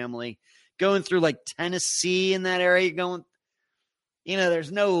and his family, going through like Tennessee in that area, going,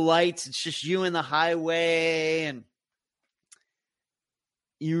 there's no lights. It's just you and the highway. And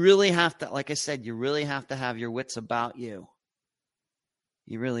you really have to, like I said, you really have to have your wits about you.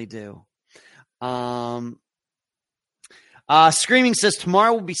 You really do. Screaming says,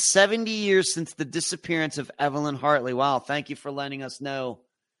 tomorrow will be 70 years since the disappearance of Evelyn Hartley. Wow, thank you for letting us know.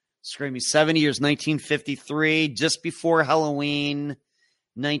 Screaming, 70 years, 1953, just before Halloween,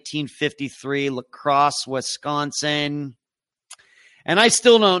 1953, La Crosse, Wisconsin. And I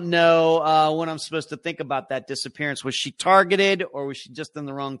still don't know what I'm supposed to think about that disappearance. Was she targeted, or was she just in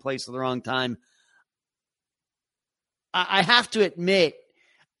the wrong place at the wrong time? I have to admit,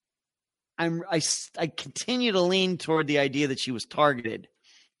 I continue to lean toward the idea that she was targeted.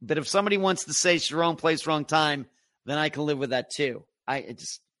 But if somebody wants to say she's wrong place, wrong time, then I can live with that too.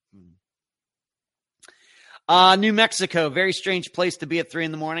 New Mexico, very strange place to be at 3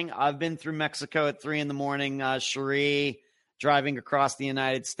 a.m. I've been through Mexico at 3 a.m. Cherie, driving across the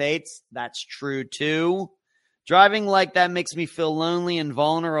United States. That's true too. Driving like that makes me feel lonely and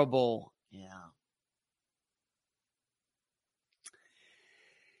vulnerable. Yeah.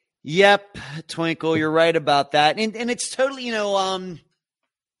 Yep, Twinkle, you're right about that. And it's totally, when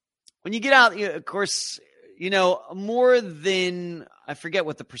you get out, of course, more than, I forget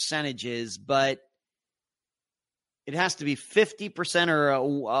what the percentage is, but it has to be 50% or a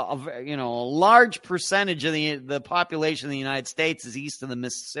large percentage of the population of the United States is east of the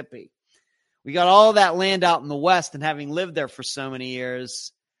Mississippi. We got all that land out in the West, and having lived there for so many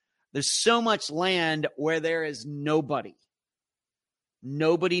years, there's so much land where there is nobody.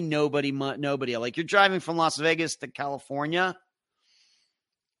 Nobody. Like, you're driving from Las Vegas to California.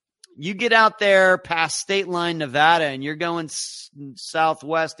 You get out there past State Line, Nevada, and you're going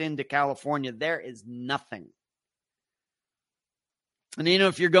southwest into California. There is nothing. And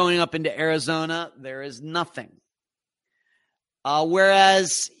if you're going up into Arizona, there is nothing.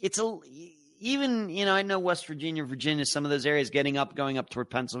 Whereas it's I know West Virginia, some of those areas going up toward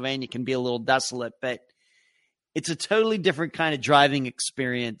Pennsylvania can be a little desolate, but it's a totally different kind of driving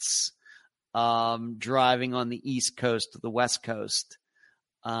experience, driving on the East Coast to the West Coast,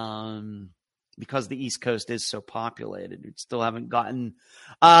 because the East Coast is so populated. We still haven't gotten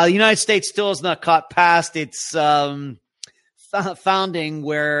the United States still has not caught past its founding,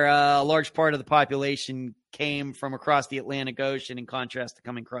 where a large part of the population came from across the Atlantic Ocean, in contrast to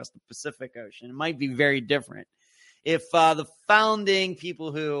coming across the Pacific Ocean. It might be very different. If the founding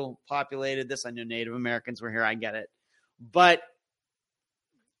people who populated this, I know Native Americans were here, I get it. But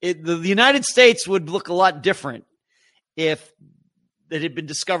the United States would look a lot different if it had been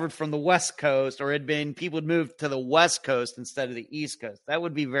discovered from the West Coast, or people had moved to the West Coast instead of the East Coast. That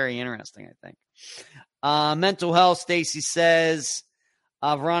would be very interesting, I think. Mental health, Stacy says,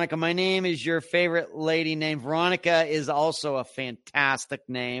 Veronica, my name is your favorite lady name. Veronica is also a fantastic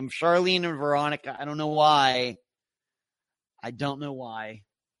name. Charlene and Veronica, I don't know why.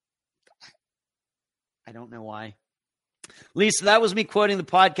 Lisa, that was me quoting the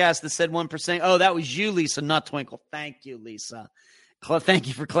podcast that said 1%. Oh, that was you, Lisa, not Twinkle. Thank you, Lisa. Thank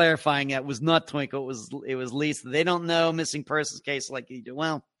you for clarifying. It was not Twinkle. It was Lisa. They don't know missing persons case like you do.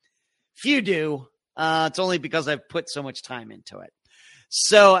 Well, few do. It's only because I've put so much time into it.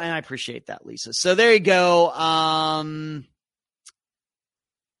 So, and I appreciate that, Lisa. So there you go.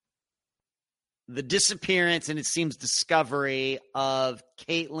 The disappearance, and it seems discovery, of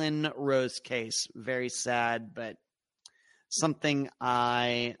Caitlin Rose case. Very sad, but something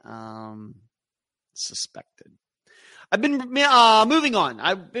I suspected. I've been moving on.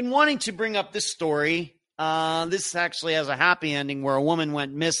 I've been wanting to bring up this story. This actually has a happy ending, where a woman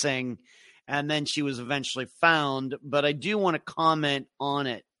went missing and then she was eventually found, but I do want to comment on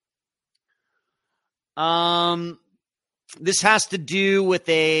it. This has to do with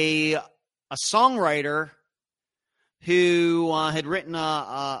a songwriter who had written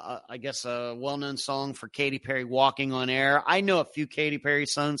a well-known song for Katy Perry, "Walking on Air." I know a few Katy Perry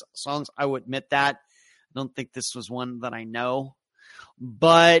songs. I will admit that. I don't think this was one that I know,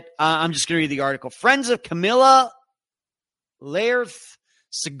 but I'm just going to read the article. Friends of Camila Lairth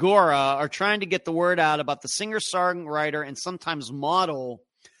Segura are trying to get the word out about the singer-songwriter and sometimes model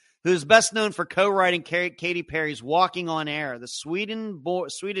who's best known for co-writing Katy Perry's Walking on Air. The Sweden-born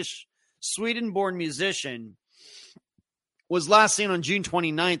musician was last seen on June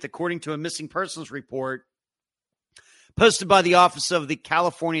 29th, according to a missing persons report posted by the Office of the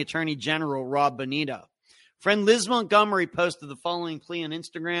California Attorney General, Rob Bonita. Friend Liz Montgomery posted the following plea on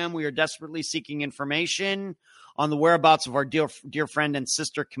Instagram. We are desperately seeking information on the whereabouts of our dear friend and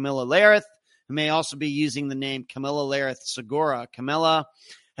sister, Camilla Lareth, who may also be using the name Camilla Lareth Segura. Camilla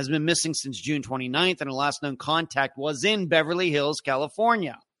has been missing since June 29th, and her last known contact was in Beverly Hills,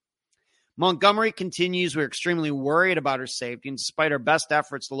 California. Montgomery continues, we're extremely worried about her safety, and despite our best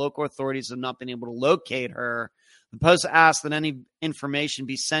efforts, the local authorities have not been able to locate her. The Post asked that any information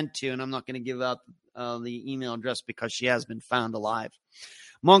be sent to, and I'm not going to give out the email address because she has been found alive.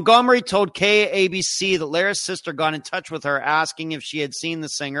 Montgomery told KABC that Lareth's sister got in touch with her asking if she had seen the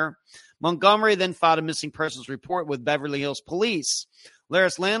singer. Montgomery then filed a missing persons report with Beverly Hills Police.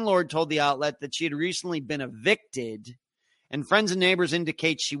 Lareth's landlord told the outlet that she had recently been evicted, and friends and neighbors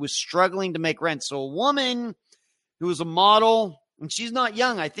indicate she was struggling to make rent. So a woman who was a model, and she's not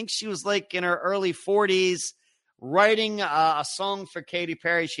young. I think she was like in her early 40s, writing a song for Katy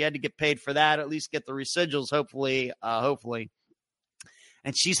Perry. She had to get paid for that, at least get the residuals, hopefully.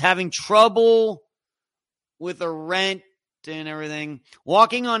 And she's having trouble with her rent and everything.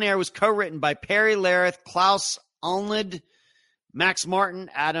 Walking on Air was co-written by Perry Lareth, Klaus Alned, Max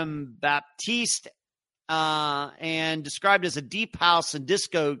Martin, Adam Baptiste, and described as a deep house and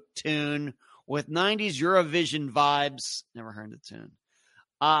disco tune with 90s Eurovision vibes. Never heard the tune.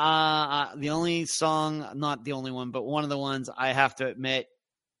 The only song, not the only one, but one of the ones I have to admit,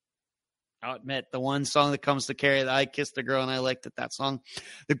 the one song that comes to carry that I Kissed a Girl and I liked it, that song.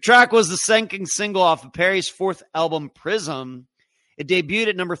 The track was the second single off of Perry's fourth album, Prism. It debuted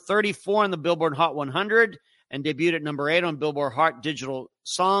at number 34 on the Billboard Hot 100 and debuted at number 8 on Billboard Hot Digital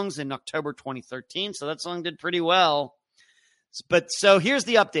Songs in October 2013. So that song did pretty well. But so here's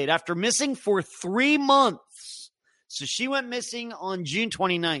the update. After missing for 3 months, so she went missing on June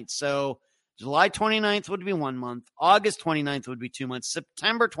 29th. So July 29th would be 1 month. August 29th would be 2 months.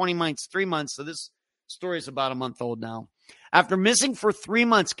 September 29th is 3 months. So this story is about a month old now. After missing for 3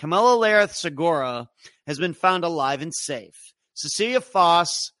 months, Camilla Lareth Segura has been found alive and safe. Cecilia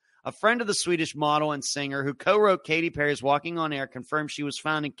Foss, a friend of the Swedish model and singer who co-wrote Katy Perry's Walking on Air, confirmed she was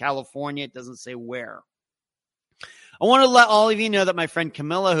found in California. It doesn't say where. I want to let all of you know that my friend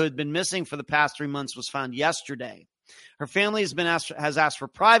Camilla, who had been missing for the past 3 months, was found yesterday. Her family has asked for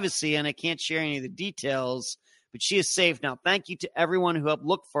privacy, and I can't share any of the details, but she is safe now. Thank you to everyone who helped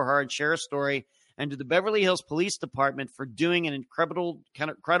look for her and share her story, and to the Beverly Hills Police Department for doing an incredible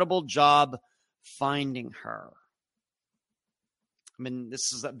job finding her. I mean, this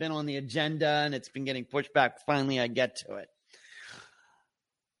has been on the agenda, and it's been getting pushed back. Finally, I get to it.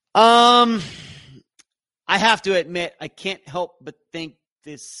 I have to admit, I can't help but think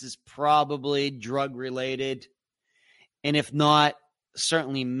this is probably drug-related. And if not,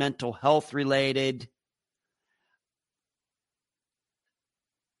 certainly mental health related.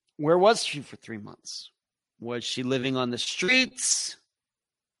 Where was she for 3 months? Was she living on the streets?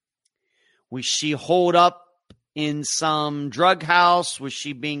 Was she holed up in some drug house? Was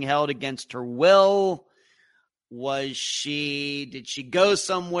she being held against her will? Did she go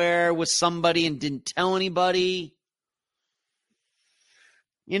somewhere with somebody and didn't tell anybody?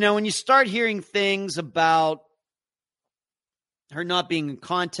 You know, when you start hearing things about her not being in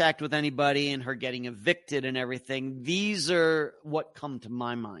contact with anybody and her getting evicted and everything, these are what come to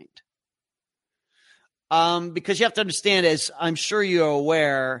my mind. Because you have to understand, as I'm sure you're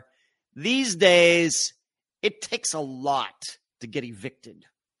aware, these days, it takes a lot to get evicted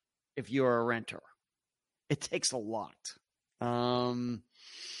if you're a renter. It takes a lot. In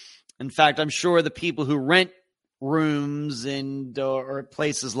fact, I'm sure the people who rent rooms and or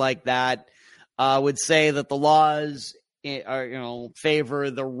places like that would say that the laws are,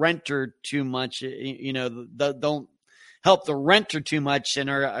 favor the renter too much, don't help the renter too much and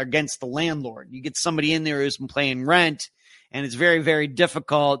are against the landlord. You get somebody in there who's been paying rent, and it's very, very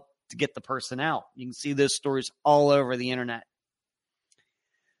difficult to get the person out. You can see those stories all over the internet.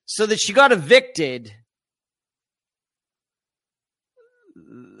 So that she got evicted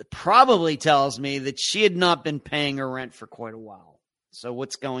probably tells me that she had not been paying her rent for quite a while. So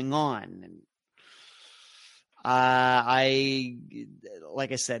what's going on? And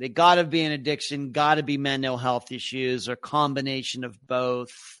like I said, it got to be an addiction, got to be mental health issues, or combination of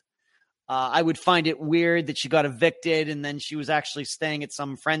both. I would find it weird that she got evicted and then she was actually staying at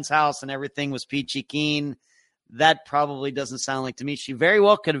some friend's house and everything was peachy keen. That probably doesn't sound like to me. She very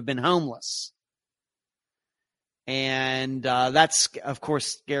well could have been homeless. And that's, of course,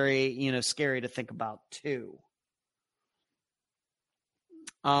 scary to think about too.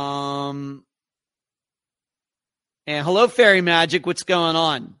 And hello, Fairy Magic. What's going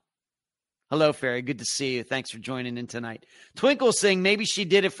on? Hello, Fairy. Good to see you. Thanks for joining in tonight. Twinkle saying maybe she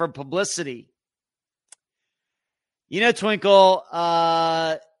did it for publicity. Twinkle,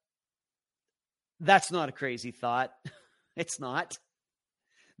 that's not a crazy thought. It's not.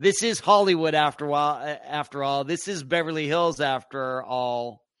 This is Hollywood after all. This is Beverly Hills after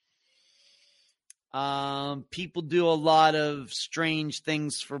all. People do a lot of strange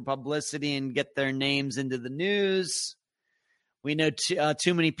things for publicity and get their names into the news. We know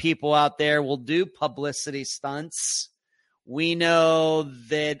too many people out there will do publicity stunts. We know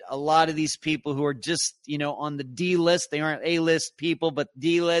that a lot of these people who are just, on the D list, they aren't A-list people, but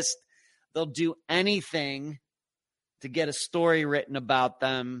D list, they'll do anything to get a story written about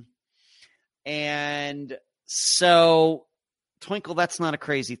them. And so, Twinkle, that's not a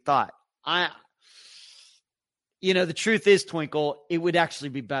crazy thought. The truth is, Twinkle, it would actually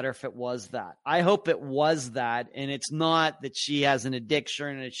be better if it was that. I hope it was that, and it's not that she has an addiction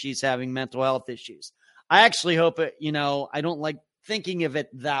and that she's having mental health issues. I actually hope it, I don't like thinking of it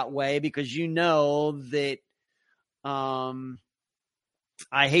that way because that I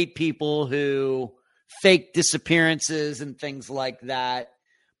hate people who fake disappearances and things like that.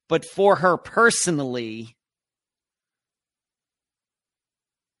 But for her personally,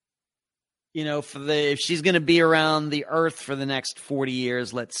 if she's going to be around the earth for the next 40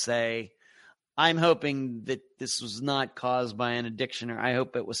 years, let's say, I'm hoping that this was not caused by an addiction, or I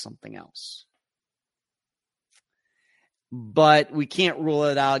hope it was something else. But we can't rule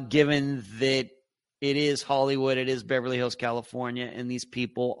it out given that it is Hollywood, it is Beverly Hills, California, and these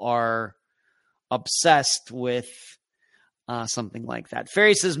people are obsessed with something like that.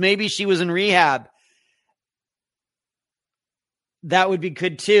 Ferry says maybe she was in rehab. That would be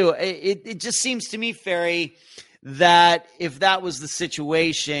good too. It just seems to me, Ferry, that if that was the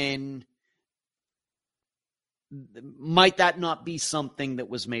situation, might that not be something that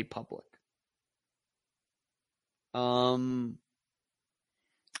was made public? I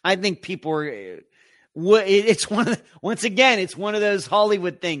think people are. It's it's one of those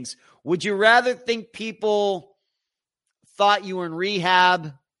Hollywood things. Would you rather think people thought you were in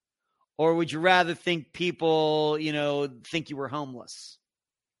rehab, or would you rather think people, think you were homeless?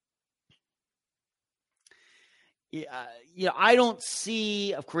 Yeah, I don't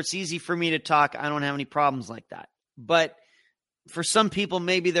see, of course, easy for me to talk. I don't have any problems like that. But for some people,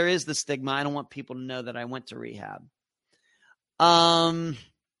 maybe there is the stigma. I don't want people to know that I went to rehab.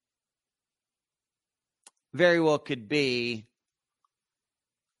 Very well could be.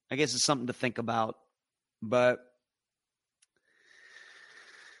 I guess it's something to think about. But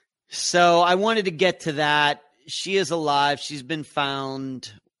so I wanted to get to that. She is alive. She's been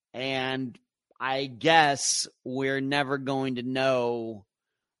found. And I guess we're never going to know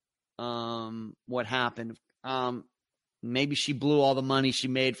what happened. Maybe she blew all the money she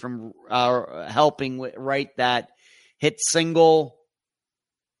made from helping write that hit single.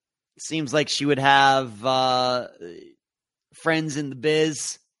 It seems like she would have friends in the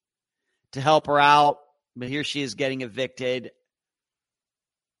biz to help her out. But here she is getting evicted.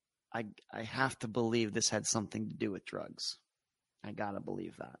 I have to believe this had something to do with drugs. I got to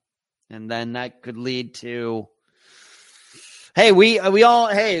believe that. And then that could lead to, hey, we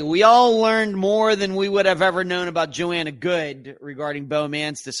all learned more than we would have ever known about Joanna Good regarding Bo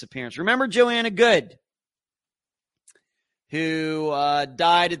Mann's disappearance. Remember Joanna Good, who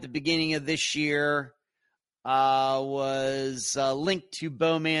died at the beginning of this year, was linked to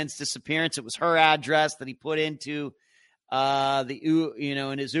Bo Mann's disappearance. It was her address that he put into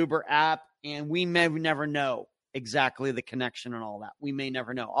in his Uber app, and we may never know exactly the connection and all that. We may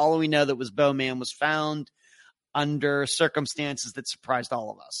never know. All we know that was Bo Mann was found under circumstances that surprised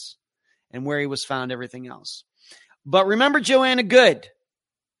all of us, and where he was found, everything else. But remember Joanna Good,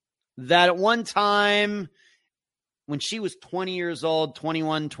 that at one time when she was 20 years old,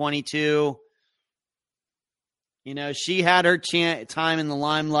 21, 22, she had her time in the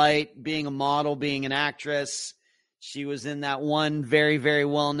limelight, being a model, being an actress. She was in that one very, very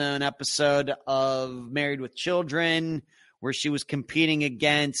well-known episode of Married with Children where she was competing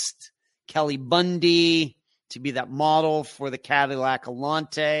against Kelly Bundy to be that model for the Cadillac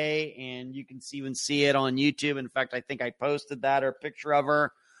Alante. And you can even see it on YouTube. In fact, I think I posted that or a picture of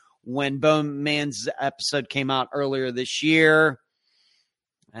her when Bo Mann's episode came out earlier this year.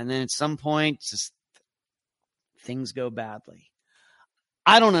 And then at some point, just things go badly.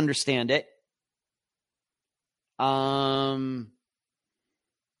 I don't understand it.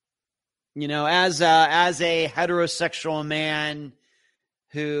 as a heterosexual man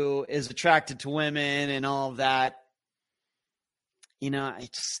who is attracted to women and all of that, I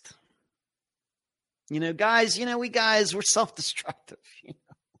just, guys, we're self-destructive.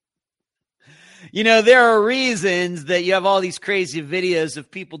 There are reasons that you have all these crazy videos of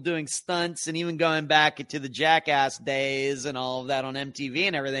people doing stunts and even going back into the Jackass days and all of that on MTV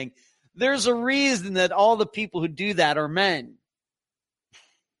and everything. There's a reason that all the people who do that are men.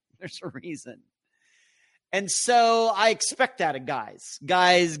 There's a reason. And so I expect that of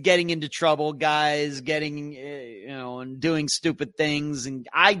guys getting into trouble, guys getting, and doing stupid things. And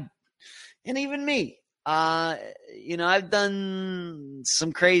even me, I've done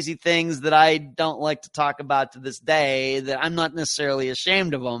some crazy things that I don't like to talk about to this day, that I'm not necessarily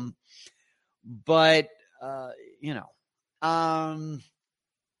ashamed of them, but,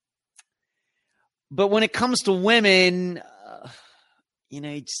 but when it comes to women,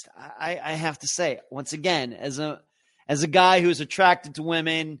 I have to say, once again, as a guy who's attracted to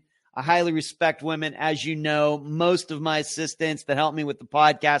women, I highly respect women. As you know, most of my assistants that help me with the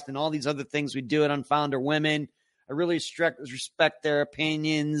podcast and all these other things we do at Unfound are women. I really respect their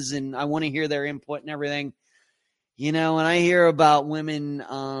opinions, and I want to hear their input and everything. When I hear about women,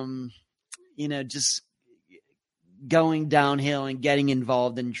 just going downhill and getting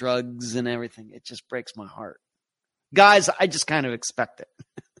involved in drugs and everything, it just breaks my heart. Guys, I just kind of expect it.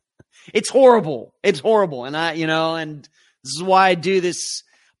 It's horrible. And and this is why I do this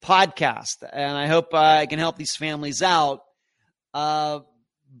podcast, and I hope I can help these families out.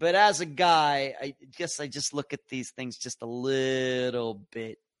 But as a guy, I just look at these things just a little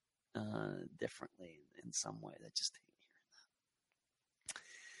bit differently in some way. That just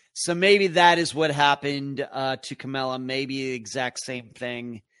so maybe that is what happened to Camilla. Maybe the exact same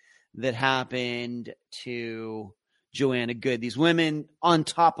thing that happened to Joanna Good. These women on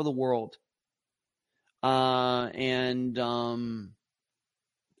top of the world, and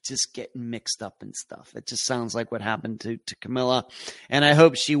just getting mixed up and stuff. It just sounds like what happened to Camilla, and I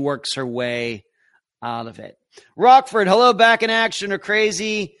hope she works her way out of it. Rockford, hello, back in action or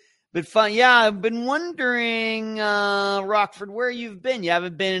crazy, but fun. Yeah, I've been wondering, Rockford, where you've been. You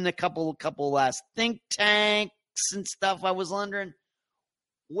haven't been in a couple last think tanks and stuff. I was wondering,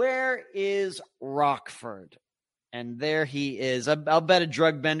 where is Rockford? And there he is. I'll bet a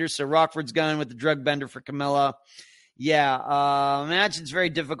drug bender. So Rockford's going with the drug bender for Camilla. Yeah. Imagine it's very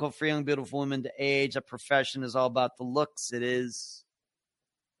difficult for young, beautiful women to age. A profession is all about the looks. It is.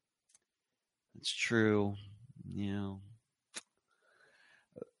 It's true.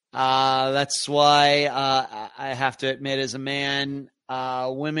 That's why I have to admit, as a man,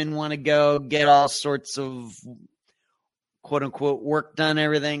 women want to go get all sorts of quote unquote work done,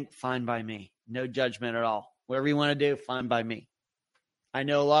 everything. Fine by me. No judgment at all. Whatever you want to do, fine by me. I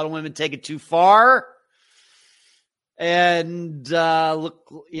know a lot of women take it too far. And look,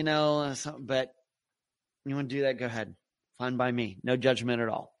 but you want to do that, go ahead. Fine by me. No judgment at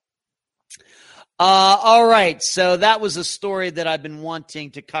all. All right. So that was a story that I've been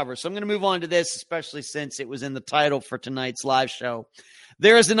wanting to cover. So I'm going to move on to this, especially since it was in the title for tonight's live show.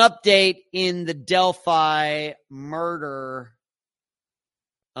 There is an update in the Delphi murder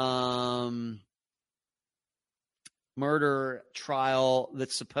trial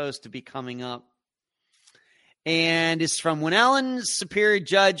that's supposed to be coming up. And it's from when Allen's Superior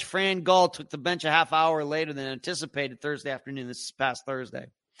Judge Fran Gall took the bench a half hour later than anticipated Thursday afternoon. This is past Thursday.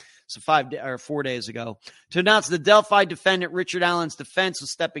 So 4 days ago, to announce the Delphi defendant Richard Allen's defense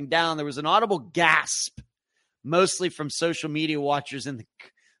was stepping down. There was an audible gasp, mostly from social media watchers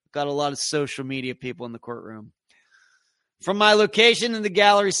got a lot of social media people in the courtroom. From my location in the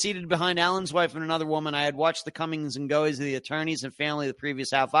gallery seated behind Allen's wife and another woman, I had watched the comings and goings of the attorneys and family the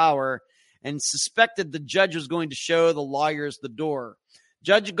previous half hour and suspected the judge was going to show the lawyers the door.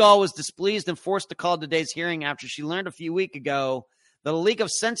 Judge Gall was displeased and forced to call today's hearing after she learned a few weeks ago that a leak of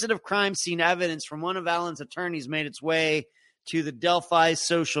sensitive crime scene evidence from one of Allen's attorneys made its way to the Delphi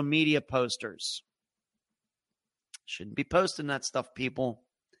social media posters. Shouldn't be posting that stuff, people.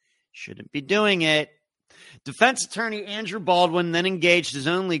 Shouldn't be doing it. Defense attorney Andrew Baldwin then engaged his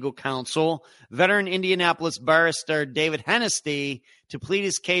own legal counsel, veteran Indianapolis barrister David Hennessy, to plead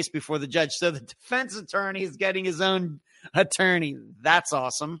his case before the judge. So the defense attorney is getting his own attorney. That's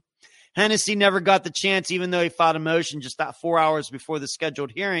awesome. Hennessy never got the chance, even though he filed a motion just 4 hours before the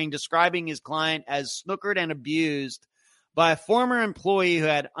scheduled hearing, describing his client as snookered and abused by a former employee who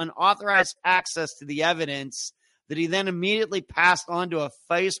had unauthorized access to the evidence that he then immediately passed on to a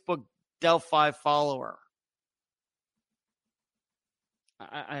Facebook Delphi follower.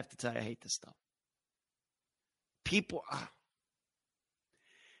 I have to tell you, I hate this stuff.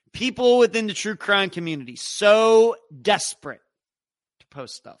 People within the true crime community so desperate to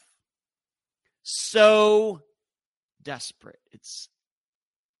post stuff. So desperate. It's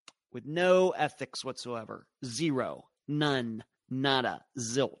with no ethics whatsoever. Zero. None. Nada.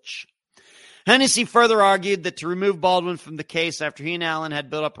 Zilch. Hennessy further argued that to remove Baldwin from the case after he and Allen had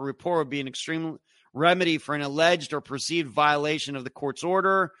built up a rapport would be an extreme remedy for an alleged or perceived violation of the court's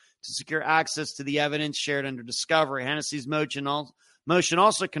order to secure access to the evidence shared under discovery. Hennessy's motion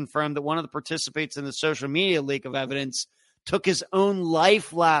also confirmed that one of the participants in the social media leak of evidence took his own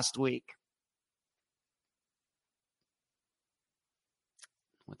life last week.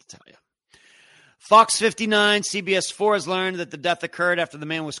 What to tell you? Fox 59, CBS 4 has learned that the death occurred after the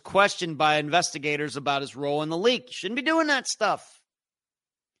man was questioned by investigators about his role in the leak. You shouldn't be doing that stuff.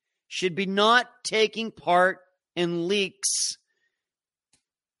 Should be not taking part in leaks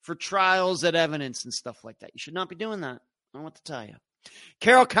for trials at evidence and stuff like that. You should not be doing that. I don't know what to tell you.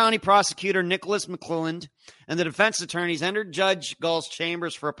 Carroll County prosecutor Nicholas McClelland and the defense attorneys entered Judge Gall's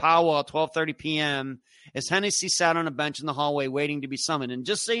chambers for a powwow at 12:30 p.m. as Hennessy sat on a bench in the hallway waiting to be summoned. And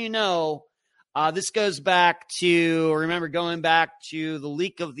just so you know, this goes back to the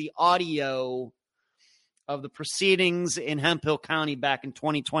leak of the audio of the proceedings in Hemphill County back in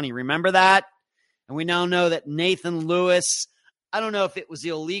 2020. Remember that? And we now know that Nathan Lewis, I don't know if it was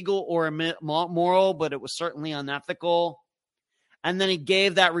illegal or immoral, but it was certainly unethical. And then he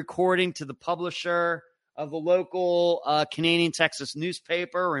gave that recording to the publisher of the local Canadian Texas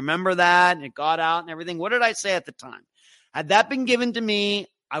newspaper. Remember that? And it got out and everything. What did I say at the time? Had that been given to me,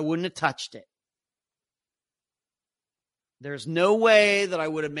 I wouldn't have touched it. There's no way that I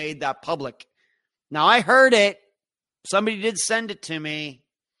would have made that public. Now, I heard it. Somebody did send it to me,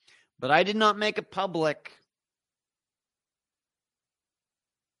 but I did not make it public.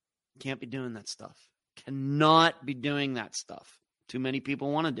 Can't be doing that stuff. Cannot be doing that stuff. Too many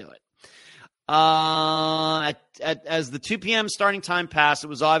people want to do it. As the 2 p.m. starting time passed, it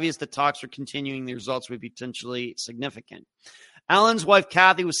was obvious that talks were continuing. The results would be potentially significant. Allen's wife,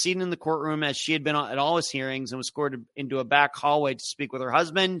 Kathy, was seated in the courtroom as she had been at all his hearings and was escorted into a back hallway to speak with her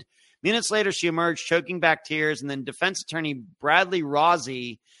husband. Minutes later, she emerged, choking back tears, and then defense attorney Bradley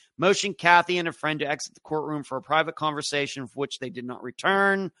Rossi motioned Kathy and a friend to exit the courtroom for a private conversation for which they did not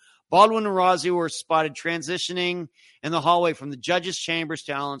return. Baldwin and Rossi were spotted transitioning in the hallway from the judge's chambers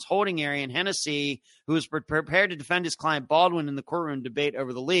to Allen's holding area, and Hennessy, who was prepared to defend his client Baldwin in the courtroom debate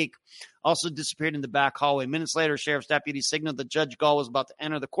over the leak, also disappeared in the back hallway. Minutes later, sheriff's deputies signaled that Judge Gall was about to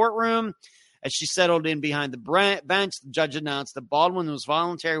enter the courtroom. As she settled in behind the bench, the judge announced that Baldwin was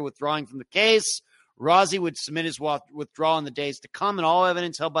voluntarily withdrawing from the case. Rossi would submit his withdrawal in the days to come, and all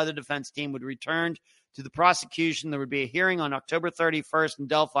evidence held by the defense team would return to the prosecution. There would be a hearing on October 31st in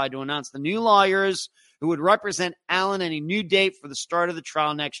Delphi to announce the new lawyers who would represent Allen and a new date for the start of the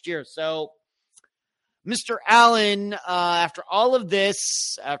trial next year. So Mr. Allen, after all of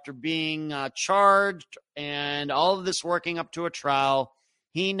this, after being charged and all of this working up to a trial,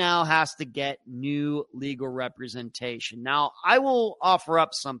 he now has to get new legal representation. Now, I will offer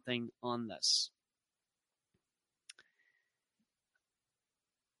up something on this.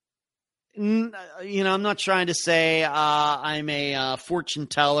 I'm not trying to say I'm a fortune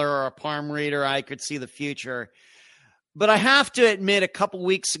teller or a palm reader. I could see the future. But I have to admit, a couple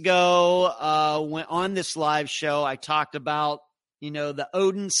weeks ago, when on this live show, I talked about, the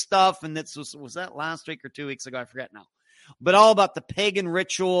Odin stuff. And this was that last week or 2 weeks ago? I forget now. But all about the pagan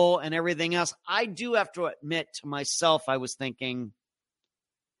ritual and everything else. I do have to admit to myself, I was thinking,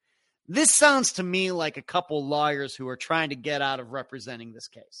 this sounds to me like a couple lawyers who are trying to get out of representing this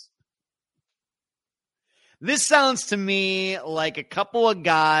case. This sounds to me like a couple of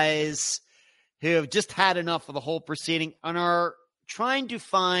guys who have just had enough of the whole proceeding and are trying to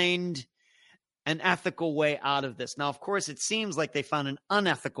find an ethical way out of this. Now, of course, it seems like they found an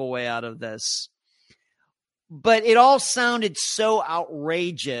unethical way out of this. But it all sounded so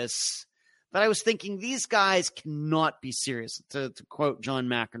outrageous that I was thinking these guys cannot be serious, to quote John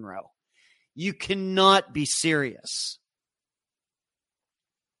McEnroe. You cannot be serious.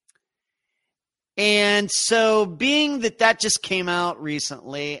 And so being that just came out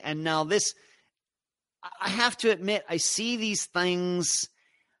recently, and now this, I have to admit, I see these things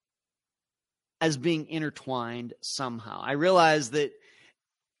as being intertwined somehow. I realize that,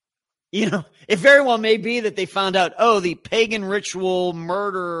 it very well may be that they found out, the pagan ritual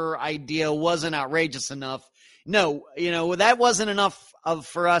murder idea wasn't outrageous enough. No, that wasn't enough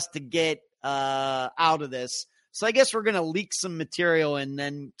for us to get out of this. So I guess we're going to leak some material and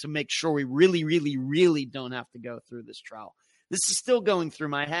then to make sure we really, really, really don't have to go through this trial. This is still going through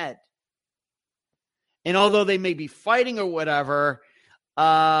my head. And although they may be fighting or whatever,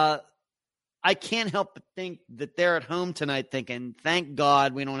 I can't help but think that they're at home tonight thinking, thank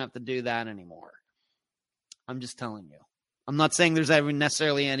God we don't have to do that anymore. I'm just telling you. I'm not saying there's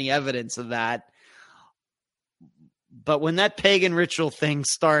necessarily any evidence of that. But when that pagan ritual thing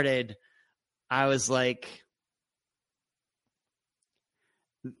started, I was like,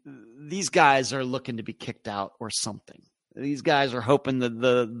 these guys are looking to be kicked out or something. These guys are hoping that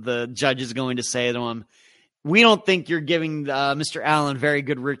the judge is going to say to them, we don't think you're giving Mr. Allen very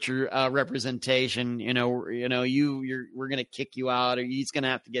good representation. We're going to kick you out, or he's going to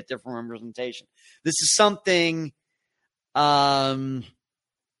have to get different representation. This is something that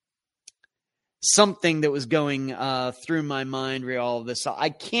was going through my mind re all of this. So I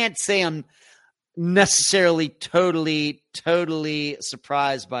can't say I'm necessarily totally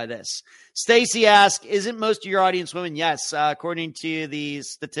surprised by this. Stacy asks, isn't most of your audience women? Yes. According to the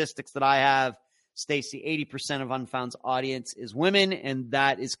statistics that I have, Stacy, 80% of Unfound's audience is women, and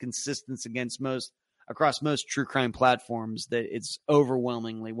that is consistent across most true crime platforms, that it's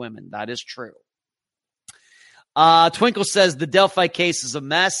overwhelmingly women. That is true. Twinkle says the Delphi case is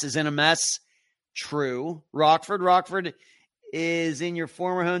in a mess. True. Rockford is in your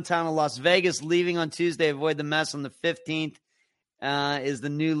former hometown of Las Vegas, leaving on Tuesday. Avoid the mess on the 15th. Is the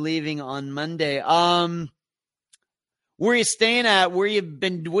new leaving on Monday. Where are you staying at? What have you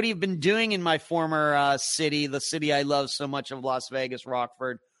been doing in my former city, the city I love so much of Las Vegas,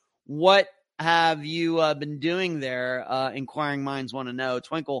 Rockford? What have you been doing there? Inquiring minds want to know.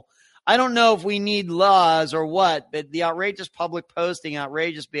 Twinkle, I don't know if we need laws or what, but the outrageous public posting,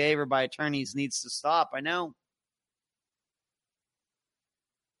 outrageous behavior by attorneys needs to stop. I know.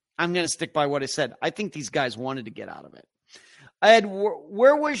 I'm going to stick by what I said. I think these guys wanted to get out of it. Ed,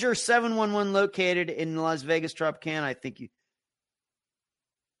 where was your 711 located in Las Vegas, Tropicana?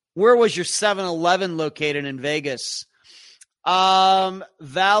 Where was your 7-Eleven located in Vegas? Valerie,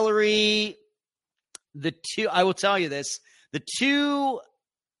 I will tell you this, the two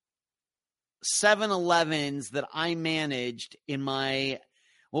 7-Elevens that I managed in my,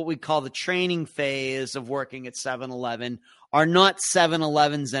 what we call the training phase of working at 7-Eleven are not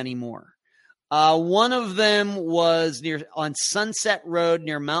 7-Elevens anymore. One of them was on Sunset Road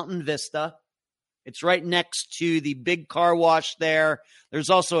near Mountain Vista. It's right next to the big car wash there. There's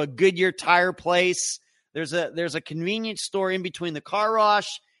also a Goodyear tire place. There's a convenience store in between the car wash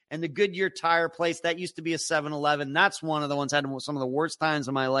and the Goodyear tire place. That used to be a 7-Eleven. That's one of the ones I had some of the worst times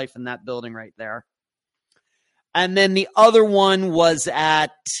of my life in that building right there. And then the other one was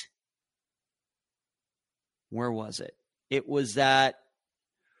at, where was it? It was at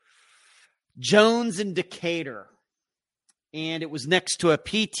Jones in Decatur, and it was next to a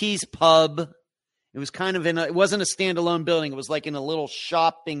PT's pub. It was kind of it wasn't a standalone building. It was like in a little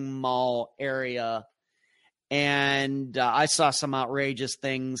shopping mall area, and I saw some outrageous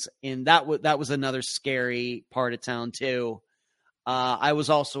things, and that was another scary part of town too. I was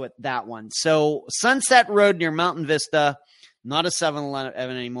also at that one. So Sunset Road near Mountain Vista, not a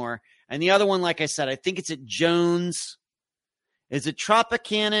 7-Eleven anymore. And the other one, like I said, I think it's at Jones. Is it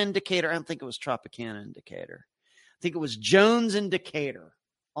Tropicana in Decatur? I don't think it was Tropicana in Decatur. I think it was Jones in Decatur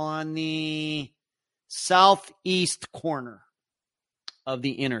on the southeast corner of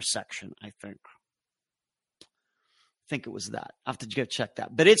the intersection, I think. I think it was that. I have to go check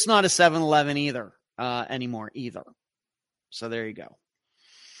that. But it's not a 7-Eleven either anymore either. So there you go.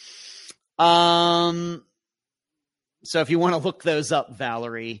 So if you want to look those up,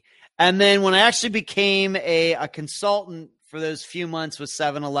 Valerie. And then when I actually became a consultant for those few months with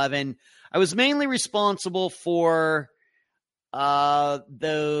 7-Eleven, I was mainly responsible for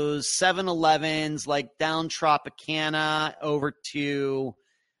those 7-Elevens like down Tropicana over to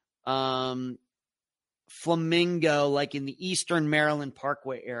Flamingo, like in the Eastern Maryland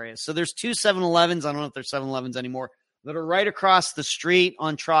Parkway area. So there's two 7-Elevens. I don't know if they're 7-Elevens anymore, that are right across the street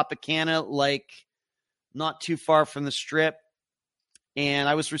on Tropicana, like not too far from the Strip. And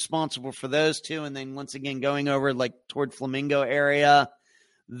I was responsible for those two. And then once again, going over like toward Flamingo area,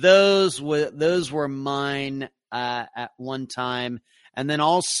 those were mine at one time. And then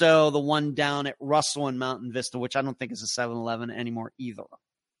also the one down at Russell and Mountain Vista, which I don't think is a 7-Eleven anymore either.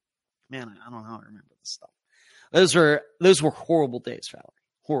 Man, I don't know how I remember this stuff. Those were horrible days, Valerie.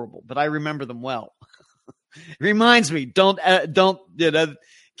 Horrible, but I remember them well. It reminds me,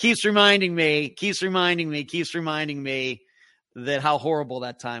 keeps reminding me that how horrible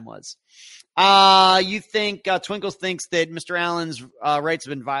that time was. You think Twinkles thinks that Mr. Allen's rights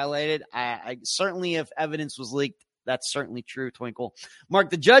have been violated? I certainly, if evidence was leaked, that's certainly true, Twinkle. Mark,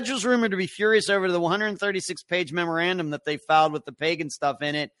 the judge was rumored to be furious over the 136-page memorandum that they filed with the pagan stuff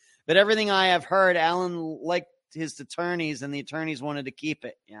in it. But everything I have heard, Allen liked his attorneys, and the attorneys wanted to keep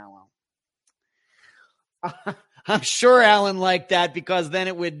it. Yeah, well. I'm sure Alan liked that because then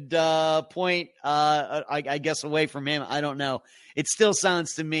it would point, I guess, away from him. I don't know. It still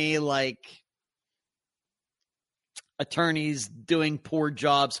sounds to me like attorneys doing poor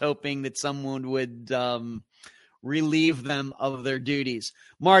jobs, hoping that someone would relieve them of their duties.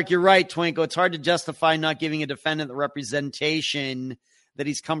 Mark, you're right, Twinkle. It's hard to justify not giving a defendant the representation that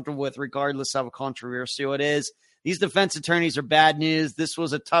he's comfortable with, regardless of how controversial it is. These defense attorneys are bad news. This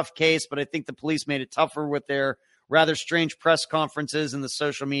was a tough case, but I think the police made it tougher with their rather strange press conferences and the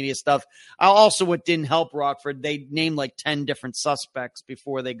social media stuff. Also, what didn't help Rockford, they named like 10 different suspects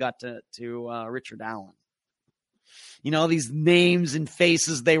before they got to Richard Allen. You know, these names and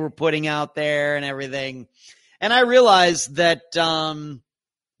faces they were putting out there and everything. And I realized that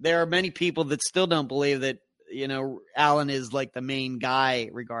there are many people that still don't believe that, you know, Allen is like the main guy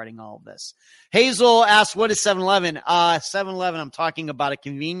regarding all of this. Hazel asked, what is 7-Eleven? 7-Eleven, I'm talking about a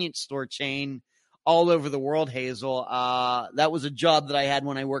convenience store chain all over the world, Hazel. That was a job that I had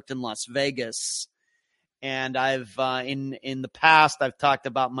when I worked in Las Vegas. And I've, in the past, I've talked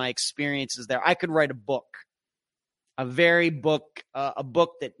about my experiences there. I could write a book, a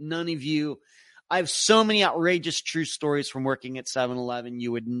book that none of you, I have so many outrageous true stories from working at 7-Eleven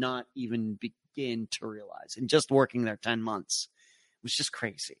you would not even begin to realize. And just working there 10 months was just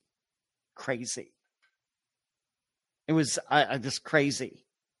crazy. Crazy. It was just crazy.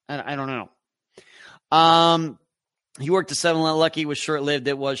 I don't know. He worked at 7-Eleven. Lucky it was short-lived.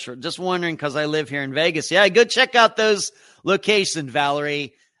 It was short. Just wondering because I live here in Vegas. Yeah, go check out those locations,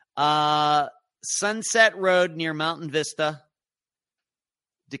 Valerie. Sunset Road near Mountain Vista.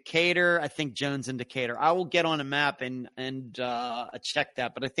 Decatur, I think Jones and Decatur. I will get on a map and check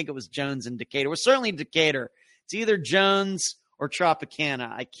that, but I think it was Jones and Decatur. It was certainly Decatur. It's either Jones or Tropicana.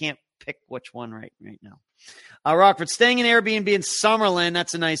 I can't pick which one right now. Rockford, staying in Airbnb in Summerlin.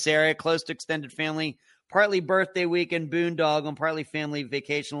 That's a nice area, close to extended family. Partly birthday weekend, boondoggle, and partly family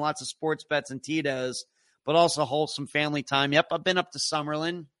vacation. Lots of sports bets and Tito's, but also wholesome family time. Yep, I've been up to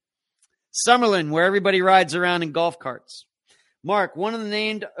Summerlin. Summerlin, where everybody rides around in golf carts. Mark, one of the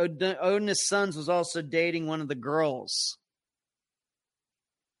named Odin's sons was also dating one of the girls.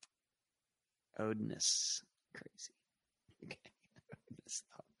 Odin's. Crazy. Okay.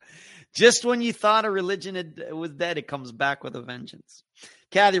 Just when you thought a religion was dead, it comes back with a vengeance.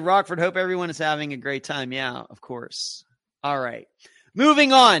 Kathy Rockford, hope everyone is having a great time. Yeah, of course. All right.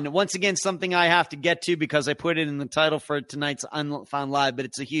 Moving on. Once again, something I have to get to because I put it in the title for tonight's Unfound Live, but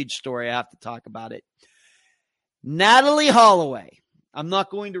it's a huge story. I have to talk about it. Natalie Holloway. I'm not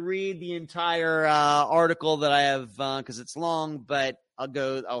going to read the entire article that I have because it's long, but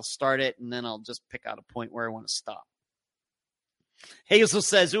I'll start it and then I'll just pick out a point where I want to stop. Hazel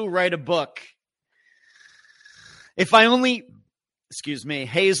says, ooh, write a book. Hazel,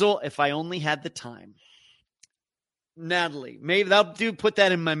 if I only had the time. Natalie, maybe I'll put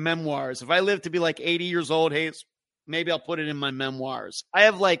that in my memoirs. If I live to be like 80 years old, Hazel, maybe I'll put it in my memoirs. I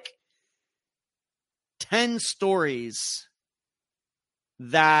have like 10 stories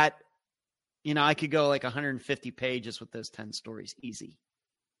that, you know, I could go like 150 pages with those 10 stories. Easy.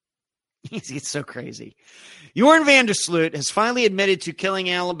 It's so crazy. Jorn Vandersloot has finally admitted to killing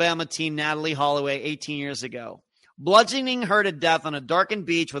Alabama teen Natalie Holloway 18 years ago, bludgeoning her to death on a darkened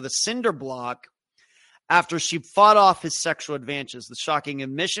beach with a cinder block after she fought off his sexual advances. The shocking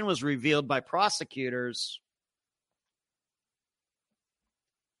admission was revealed by prosecutors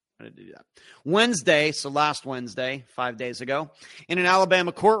Wednesday, so last Wednesday, 5 days ago, in an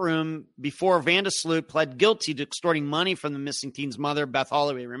Alabama courtroom before Vandersloot pled guilty to extorting money from the missing teen's mother, Beth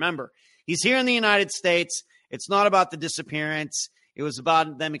Holloway. Remember, he's here in the United States. It's not about the disappearance. It was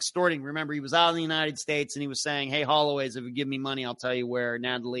about them extorting. Remember, he was out in the United States and he was saying, hey, Holloways, if you give me money, I'll tell you where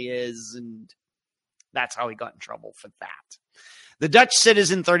Natalie is. And that's how he got in trouble for that. The Dutch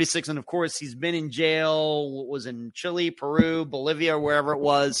citizen, 36, and of course, he's been in jail, was in Chile, Peru, Bolivia, wherever it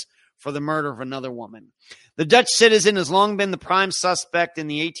was, for the murder of another woman. The Dutch citizen has long been the prime suspect in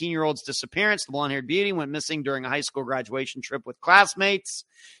the 18-year-old's disappearance. The blonde-haired beauty went missing during a high school graduation trip with classmates.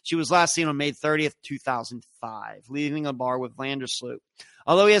 She was last seen on May 30th, 2005, leaving a bar with Vandersloot.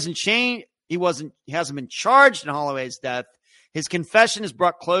 Although he hasn't been charged in Holloway's death, his confession has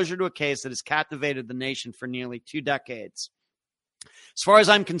brought closure to a case that has captivated the nation for nearly 2 decades. As far as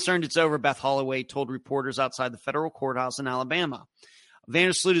I'm concerned, it's over, Beth Holloway told reporters outside the federal courthouse in Alabama.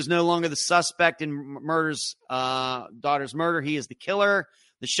 Vandersloot is no longer the suspect in daughter's murder. He is the killer.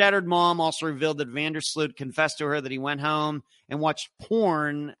 The shattered mom also revealed that Vandersloot confessed to her that he went home and watched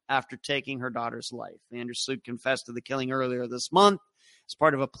porn after taking her daughter's life. Vandersloot confessed to the killing earlier this month. as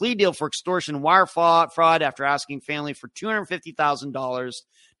part of a plea deal for extortion and wire fraud after asking family for $250,000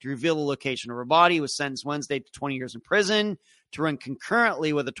 to reveal the location of her body. He was sentenced Wednesday to 20 years in prison to run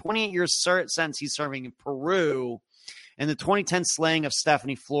concurrently with a 28-year sentence he's serving in Peru and the 2010 slaying of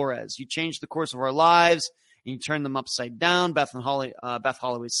Stephanie Flores. You changed the course of our lives and you turned them upside down, Beth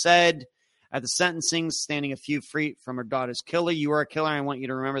Holloway said. At the sentencing, standing a few feet from her daughter's killer. You are a killer. I want you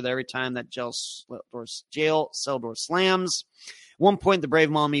to remember that every time that jail cell door slams. At one point, the brave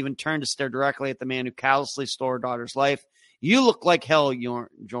mom even turned to stare directly at the man who callously stole her daughter's life. You look like hell,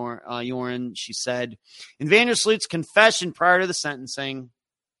 Joran, she said. In Vandersloot's confession prior to the sentencing,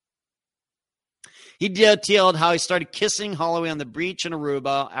 he detailed how he started kissing Holloway on the beach in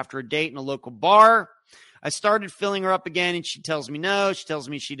Aruba after a date in a local bar. I started filling her up again, and she tells me no. She tells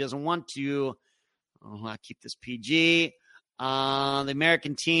me she doesn't want to. Oh, I'll keep this PG. The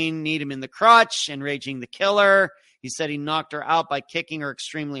American teen need him in the crotch and raging the killer. He said he knocked her out by kicking her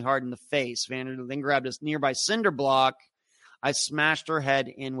extremely hard in the face. Vander then grabbed a nearby cinder block. I smashed her head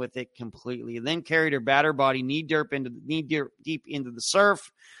in with it completely. Then carried her battered body knee deep into the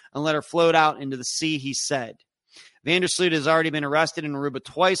surf and let her float out into the sea, he said. Vandersloot has already been arrested in Aruba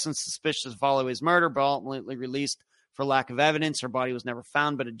twice on suspicion of Holloway's murder, but ultimately released for lack of evidence. Her body was never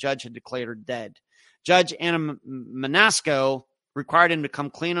found, but a judge had declared her dead. Judge Anna Manasco required him to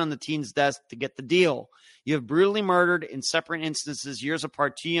come clean on the teen's death to get the deal. You have brutally murdered in separate instances years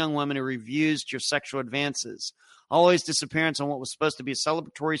apart 2 young women who refused your sexual advances. Holloway's disappearance on what was supposed to be a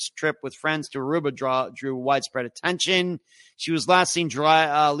celebratory trip with friends to Aruba drew widespread attention. She was last seen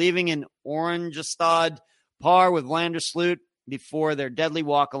leaving in Orangestad par with Vandersloot before their deadly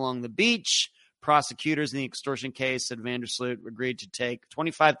walk along the beach. Prosecutors in the extortion case said Vandersloot agreed to take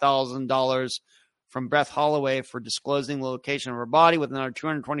 $25,000 from Beth Holloway for disclosing the location of her body, with another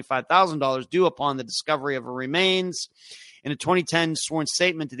 $225,000 due upon the discovery of her remains. In a 2010 sworn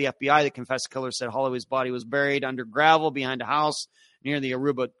statement to the FBI, the confessed killer said Holloway's body was buried under gravel behind a house near the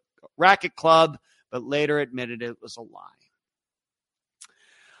Aruba Racket Club, but later admitted it was a lie.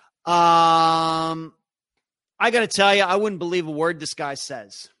 I got to tell you, I wouldn't believe a word this guy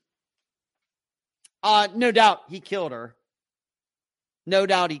says. No doubt he killed her.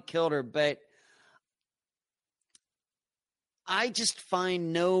 But I just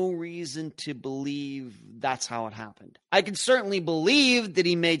find no reason to believe that's how it happened. I can certainly believe that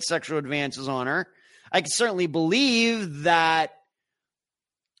he made sexual advances on her. I can certainly believe that,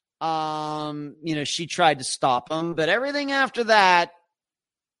 she tried to stop him. But everything after that,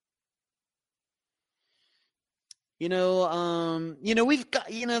 we've got,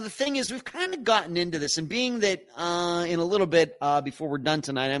 the thing is, we've kind of gotten into this, and being that in a little bit before we're done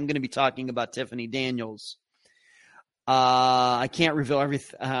tonight, I'm going to be talking about Tiffany Daniels. I can't reveal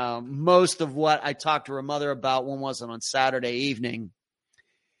everything, most of what I talked to her mother about. One wasn't on Saturday evening,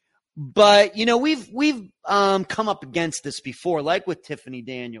 but we've come up against this before, like with Tiffany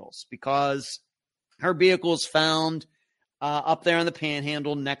Daniels, because her vehicle is found up there in the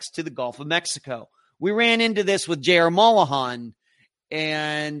Panhandle next to the Gulf of Mexico. We ran into this with J.R. Mollahan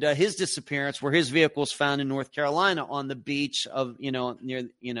and his disappearance, where his vehicle was found in North Carolina on the beach of, near,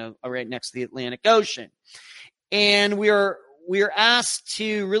 right next to the Atlantic Ocean. And we are asked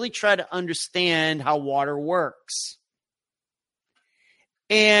to really try to understand how water works.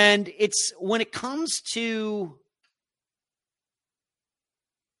 And it's when it comes to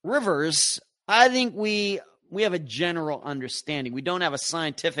rivers, I think we have a general understanding. We don't have a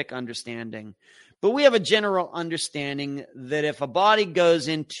scientific understanding. But we have a general understanding that if a body goes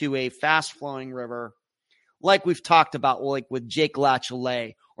into a fast-flowing river, like we've talked about, like with Jake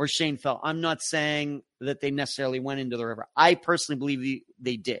LaChapelle or Shane Fell, I'm not saying that they necessarily went into the river. I personally believe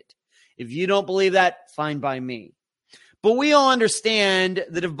they did. If you don't believe that, fine by me. But we all understand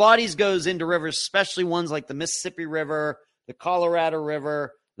that if bodies goes into rivers, especially ones like the Mississippi River, the Colorado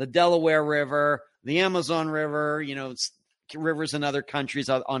River, the Delaware River, the Amazon River, rivers in other countries,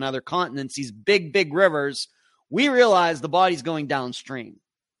 on other continents, these big, big rivers, we realize the body's going downstream.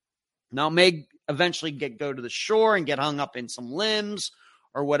 Now, it may eventually go to the shore and get hung up in some limbs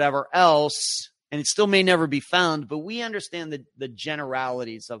or whatever else, and it still may never be found, but we understand the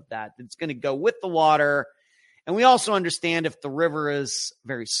generalities of that. It's going to go with the water, and we also understand if the river is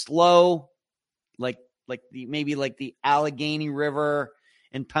very slow, like the Allegheny River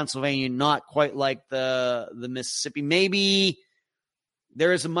in Pennsylvania, not quite like the Mississippi, maybe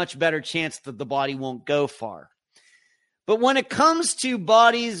there is a much better chance that the body won't go far. But when it comes to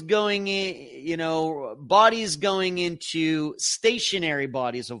bodies going into stationary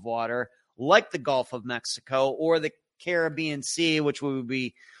bodies of water, like the Gulf of Mexico or the Caribbean Sea, which would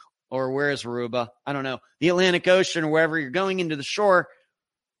be, or where is Aruba? I don't know, the Atlantic Ocean, or wherever you're going into the shore,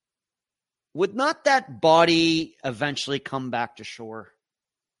 would not that body eventually come back to shore?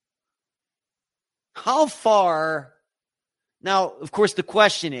 How far? Now, of course, the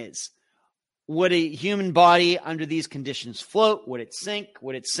question is, would a human body under these conditions float? Would it sink?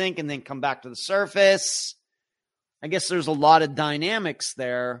 Would it sink and then come back to the surface? I guess there's a lot of dynamics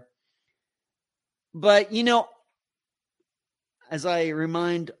there. But, you know, as I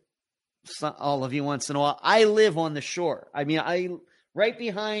remind all of you once in a while, I live on the shore. I mean, right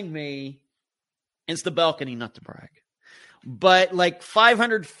behind me is the balcony, not to brag. But like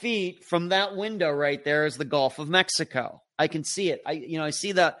 500 feet from that window right there is the Gulf of Mexico. I can see it. I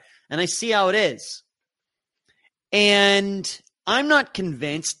see that, and I see how it is. And I'm not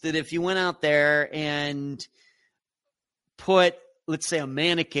convinced that if you went out there and put, let's say, a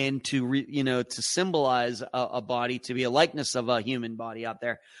mannequin to symbolize a body, to be a likeness of a human body out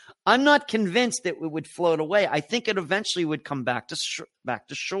there, I'm not convinced that it would float away. I think it eventually would come back to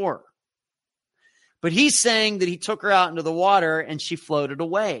shore. But he's saying that he took her out into the water and she floated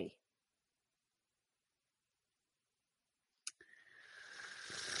away.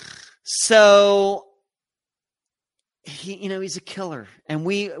 So, he's a killer. And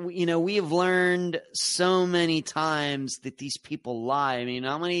we have learned so many times that these people lie. I mean,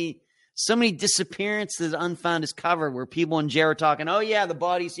 so many disappearances Unfound has covered where people in jail are talking, oh yeah, the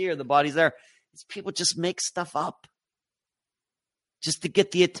body's here, the body's there. These people just make stuff up just to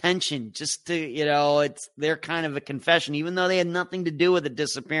get the attention, just to, it's their kind of a confession, even though they had nothing to do with the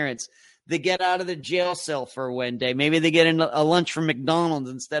disappearance. They get out of the jail cell for one day. Maybe they get a lunch from McDonald's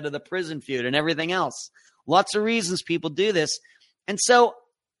instead of the prison food and everything else. Lots of reasons people do this. And so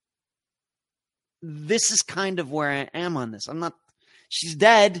this is kind of where I am on this. She's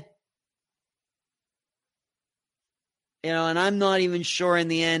dead. And I'm not even sure in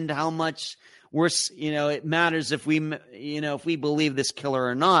the end how much worse, it matters if we believe this killer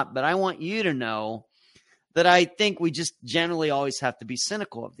or not. But I want you to know that I think we just generally always have to be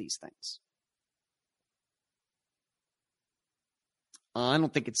cynical of these things. I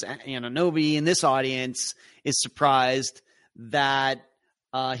don't think it's, nobody in this audience is surprised that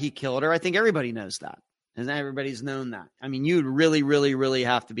he killed her. I think everybody knows that. And everybody's known that. I mean, you'd really, really, really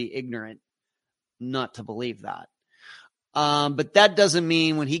have to be ignorant not to believe that. But that doesn't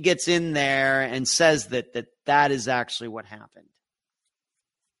mean when he gets in there and says that is actually what happened.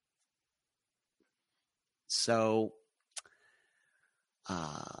 So,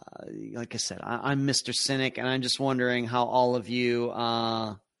 like I said, I'm Mr. Cynic, and I'm just wondering how all of you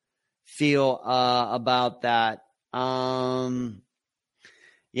feel about that.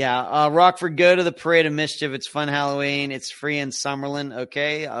 Rockford, go to the Parade of Mischief. It's fun Halloween. It's free in Summerlin.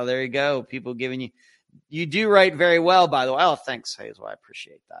 Okay, there you go. People giving you. You do write very well, by the way. Oh, thanks, Hazel. I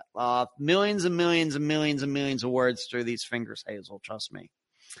appreciate that. Millions and millions and millions and millions of words through these fingers, Hazel. Trust me.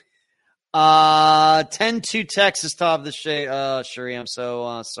 10-2 Texas top of the shade. Sherry, I'm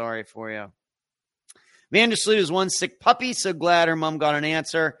so sorry for you. Vandersloot is one sick puppy. So glad her mom got an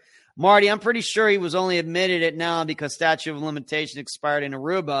answer. Marty, I'm pretty sure he was only admitted it now because statute of limitation expired in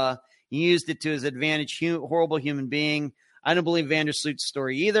Aruba. He used it to his advantage. Horrible human being. I don't believe Vandersloot's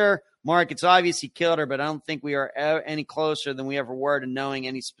story either. Mark, it's obvious he killed her, but I don't think we are any closer than we ever were to knowing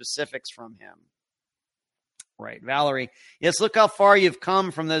any specifics from him. Right. Valerie, yes, look how far you've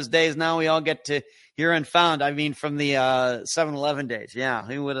come from those days. Now we all get to hear Unfound. I mean, from the 7-Eleven days. Yeah,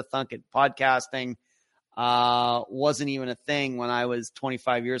 who would have thunk it? Podcasting wasn't even a thing when I was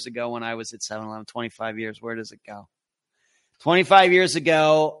 25 years ago when I was at 7-Eleven. 25 years. Where does it go? 25 years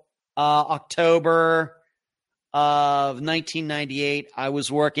ago, October of 1998, I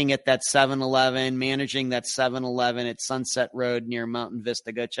was working at that 7-Eleven, managing that 7-Eleven at Sunset Road near Mountain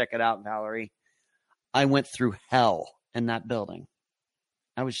Vista. Go check it out, Valerie. I went through hell in that building.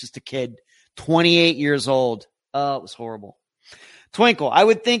 I was just a kid, 28 years old. Oh, it was horrible. Twinkle, I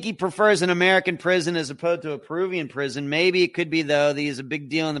would think he prefers an American prison as opposed to a Peruvian prison. Maybe it could be, though, that he's a big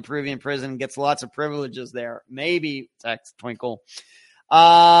deal in the Peruvian prison and gets lots of privileges there. Maybe, text Twinkle.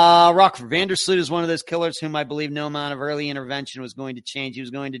 Rockford, Vandersloot is one of those killers whom I believe no amount of early intervention was going to change. He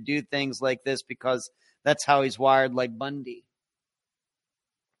was going to do things like this because that's how he's wired, like Bundy.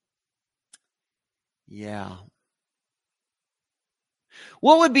 Yeah.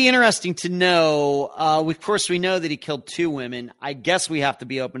 What would be interesting to know, of course, we know that he killed 2 women. I guess we have to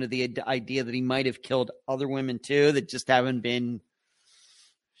be open to the idea that he might have killed other women too that just haven't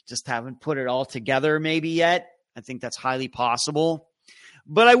put it all together maybe yet. I think that's highly possible.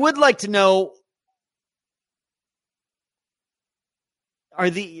 But I would like to know, are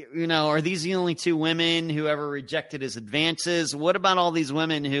these the only 2 women who ever rejected his advances? What about all these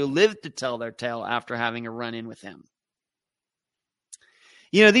women who lived to tell their tale after having a run-in with him?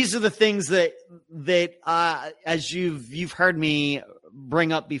 these are the things that as you've heard me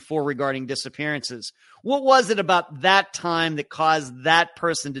bring up before regarding disappearances. What was it about that time that caused that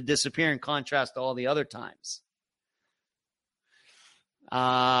person to disappear in contrast to all the other times?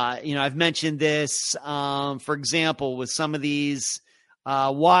 I've mentioned this, for example, with some of these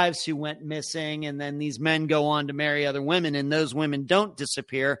wives who went missing, and then these men go on to marry other women, and those women don't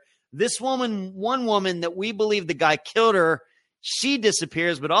disappear. This one woman that we believe the guy killed her, she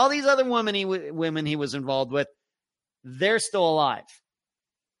disappears, but all these other women he was involved with, they're still alive.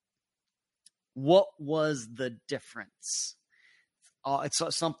 What was the difference? It's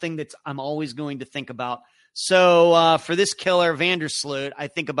something that I'm always going to think about. So for this killer, Vandersloot, I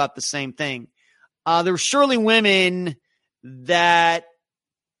think about the same thing. There were surely women that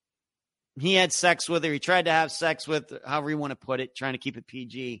he had sex with, or he tried to have sex with, however you want to put it, trying to keep it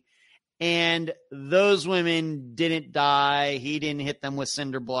PG. And those women didn't die. He didn't hit them with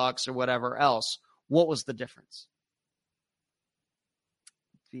cinder blocks or whatever else. What was the difference?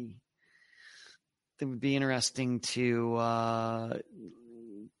 It would be interesting to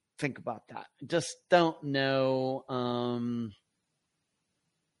think about that. Just don't know.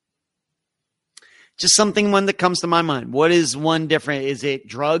 Just one that comes to my mind. What is one different? Is it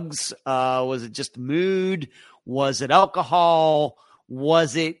drugs? Was it just mood? Was it alcohol?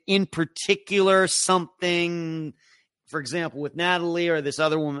 Was it in particular something, for example, with Natalie or this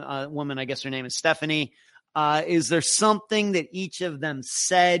other woman, I guess her name is Stephanie? Is there something that each of them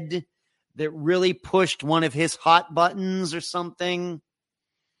said that really pushed one of his hot buttons or something?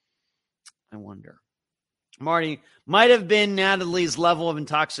 I wonder. Marty, might have been Natalie's level of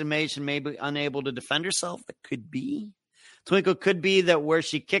intoxication, maybe unable to defend herself. That could be. Twinkle, could be that where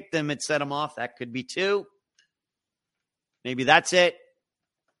she kicked him, it set him off. That could be too. Maybe that's it.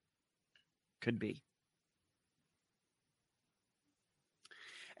 Could be.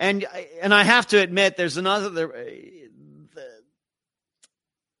 And I have to admit, there's another.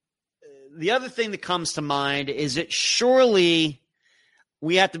 The other thing that comes to mind is that surely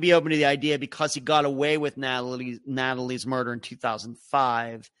we have to be open to the idea, because he got away with Natalie's murder in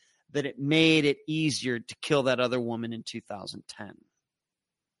 2005, that it made it easier to kill that other woman in 2010.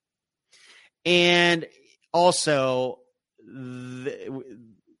 And also,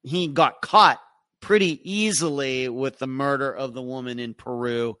 he got caught pretty easily with the murder of the woman in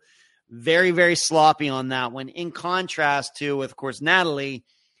Peru. Very, very sloppy on that one. In contrast to, with, of course, Natalie,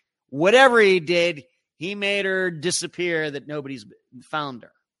 whatever he did, he made her disappear that nobody's found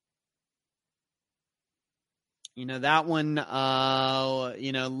her. That one, a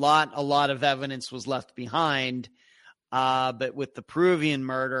lot of evidence was left behind. But with the Peruvian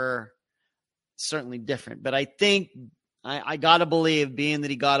murder, certainly different. But I think I got to believe, being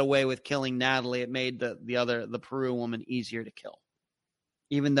that he got away with killing Natalie, it made the Peru woman easier to kill,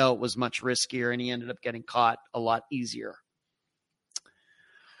 even though it was much riskier, and he ended up getting caught a lot easier.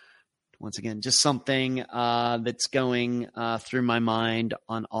 Once again, just something that's going through my mind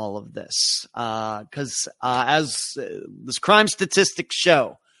on all of this. Because as this crime statistics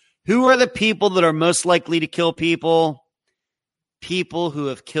show, who are the people that are most likely to kill people? People who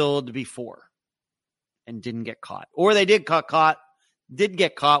have killed before and didn't get caught. Or they did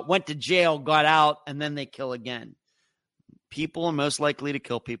get caught, went to jail, got out, and then they kill again. People are most likely to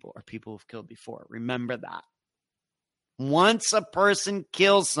kill people are people who've killed before. Remember that. Once a person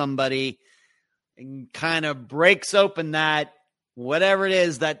kills somebody and kind of breaks open that, whatever it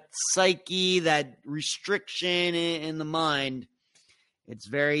is, that psyche, that restriction in the mind, it's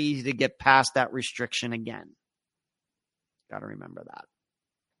very easy to get past that restriction again. Got to remember that.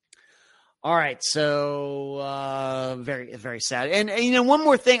 All right, so very, very sad. And one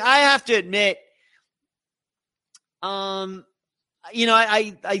more thing, I have to admit, I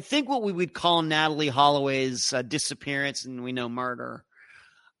think what we would call Natalie Holloway's disappearance, and we know murder,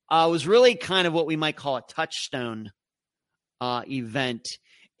 was really kind of what we might call a touchstone event,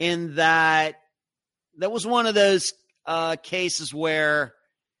 in that was one of those cases where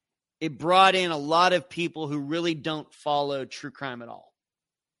it brought in a lot of people who really don't follow true crime at all.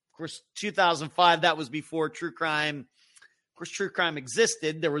 Of course, 2005, that was before true crime. Of course, true crime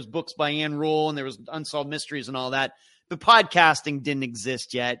existed. There was books by Ann Rule, and there was Unsolved Mysteries and all that. But podcasting didn't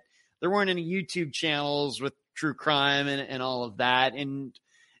exist yet. There weren't any YouTube channels with true crime and all of that. And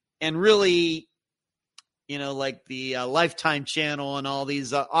really, like the Lifetime channel and all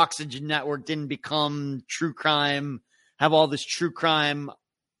these Oxygen Network didn't become true crime, have all this true crime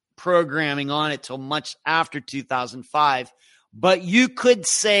programming on it till much after 2005. But you could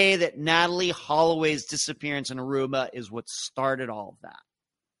say that Natalie Holloway's disappearance in Aruba is what started all of that.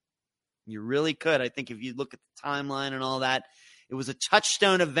 You really could. I think if you look at the timeline and all that, It was a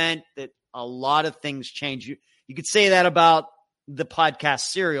touchstone event that a lot of things changed. You could say that about the podcast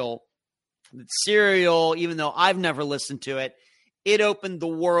Serial. Serial, even though I've never listened to it, it opened the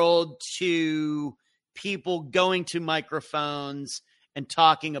world to people going to microphones and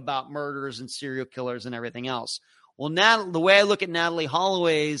talking about murders and serial killers and everything else. Well, now the way I look at Natalee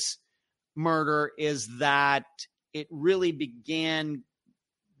Holloway's murder is that it really began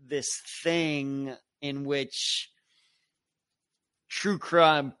this thing in which true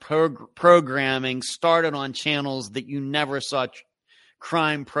crime programming started on channels that you never saw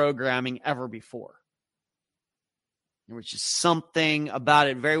crime programming ever before. Which is something about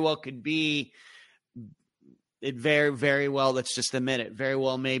it very well could be, it very, very well, let's just admit it, very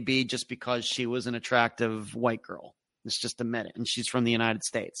well may be just because she was an attractive white girl. Let's just admit it. And she's from the United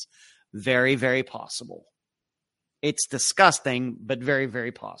States. Very, very possible. It's disgusting, but very,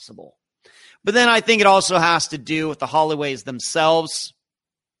 very possible. But then I think it also has to do with the Holloways themselves.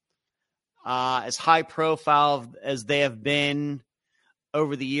 As high profile as they have been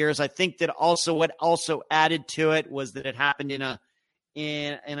over the years, I think that also what also added to it was that it happened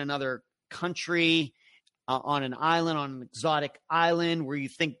in another country, on an island, on an exotic island where you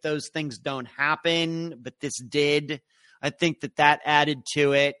think those things don't happen, but this did. I think that added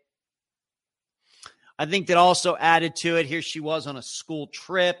to it. I think that also added to it. Here she was on a school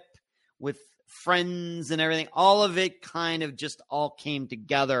trip with friends and everything. All of it kind of just all came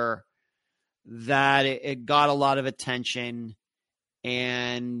together that it got a lot of attention.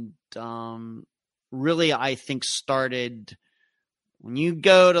 And really, I think started when you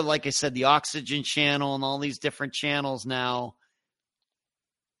go to, like I said, the Oxygen channel and all these different channels now,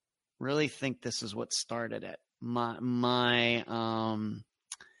 really think this is what started it.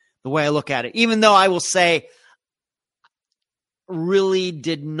 The way I look at it, even though I will say really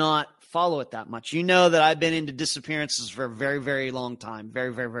did not follow it that much. You know that I've been into disappearances for a very, very long time.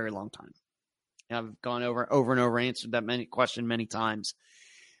 Very, very, very long time. I've gone over and over, answered that question many times.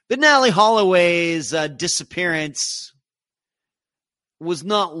 But Natalee Holloway's disappearance was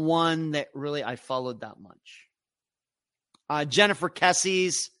not one that really I followed that much. Jennifer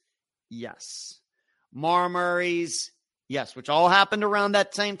Kessie's, yes. Mara Murray's, yes, which all happened around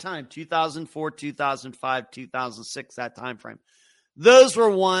that same time, 2004, 2005, 2006, that time frame. Those were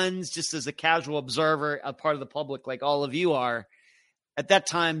ones, just as a casual observer, a part of the public like all of you are, at that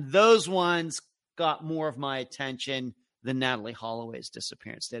time, those ones got more of my attention than Natalee Holloway's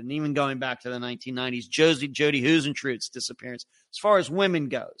disappearance did. And even going back to the 1990s, Jody Huisentruit's disappearance, as far as women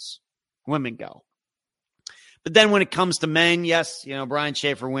go. But then when it comes to men, yes, Brian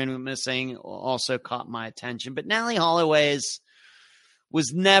Schaefer went missing also caught my attention. But Natalee Holloway's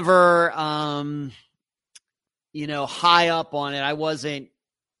was never, high up on it. I wasn't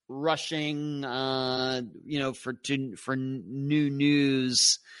rushing, for new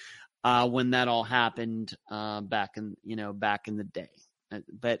news when that all happened back in the day.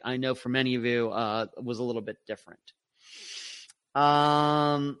 But I know for many of you, it was a little bit different.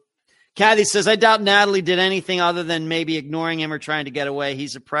 Kathy says, I doubt Natalee did anything other than maybe ignoring him or trying to get away.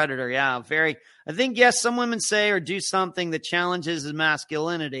 He's a predator. Yeah, very. I think, yes, some women say or do something that challenges his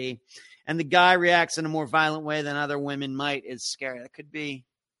masculinity, and the guy reacts in a more violent way than other women might. It's scary. That could be.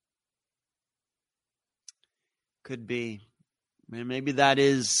 Maybe that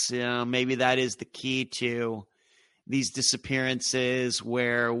is the key to these disappearances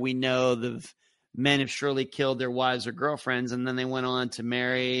where we know the men have surely killed their wives or girlfriends, and then they went on to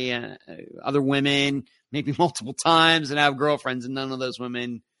marry other women, maybe multiple times, and have girlfriends, and none of those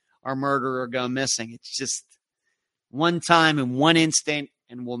women are murdered or go missing. It's just one time in one instant,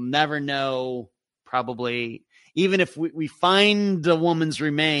 and we'll never know, probably, even if we find a woman's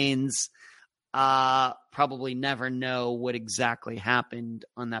remains, probably never know what exactly happened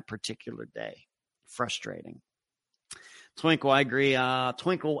on that particular day. Frustrating. Twinkle, I agree.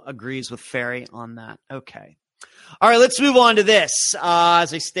 Twinkle agrees with Ferry on that. Okay. All right, let's move on to this.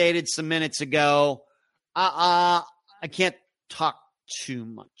 As I stated some minutes ago, I can't talk too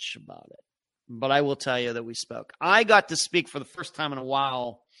much about it, but I will tell you that we spoke. I got to speak for the first time in a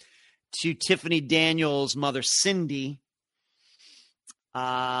while to Tiffany Daniels' mother, Cindy.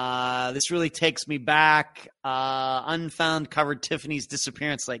 This really takes me back. Unfound covered Tiffany's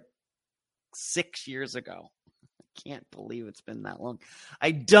disappearance like 6 years ago. I can't believe it's been that long.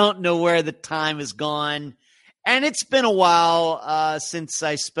 I don't know where the time has gone. And it's been a while since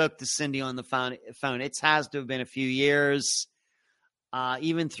I spoke to Cindy on the phone. It has to have been a few years.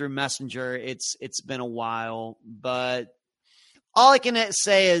 Even through Messenger, it's been a while. But all I can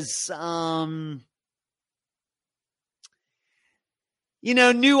say is,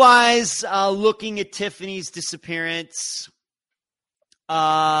 new eyes looking at Tiffany's disappearance.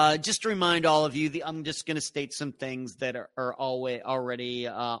 Just to remind all of you, I'm just going to state some things that are already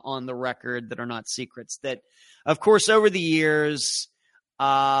on the record that are not secrets. That, of course, over the years,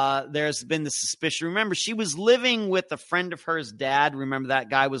 there's been the suspicion. Remember, she was living with a friend of hers' dad. Remember, that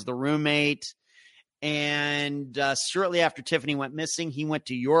guy was the roommate. And shortly after Tiffany went missing, he went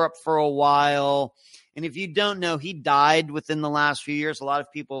to Europe for a while. And if you don't know, he died within the last few years. A lot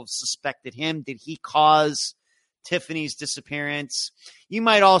of people have suspected him. Did he cause Tiffany's disappearance? You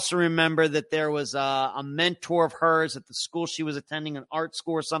might also remember that there was a mentor of hers at the school she was attending, an art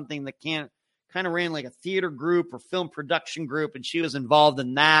school or something, that kind of ran like a theater group or film production group, and she was involved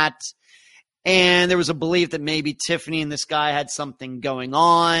in that. And there was a belief that maybe Tiffany and this guy had something going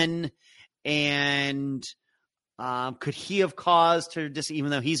on, and could he have caused her even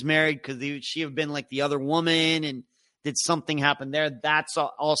though he's married, could she have been like the other woman, and did something happen there? That's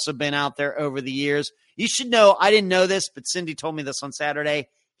also been out there over the years. You should know, I didn't know this, but Cindy told me this on Saturday.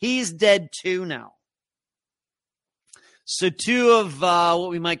 He's dead too now. So two of what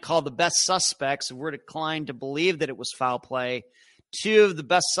we might call the best suspects, if we're inclined to believe that it was foul play, two of the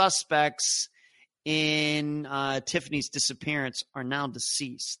best suspects in Tiffany's disappearance are now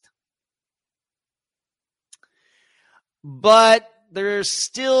deceased. But there's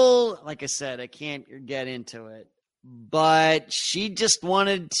still, like I said, I can't get into it. But she just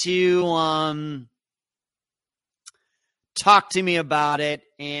wanted to talk to me about it,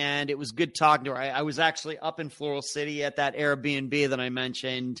 and it was good talking to her. I was actually up in Floral City at that Airbnb that I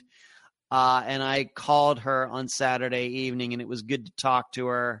mentioned, and I called her on Saturday evening, and it was good to talk to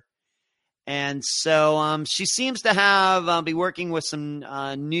her. And so she seems to have be working with some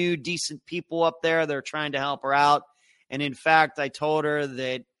new, decent people up there. They're trying to help her out. And in fact, I told her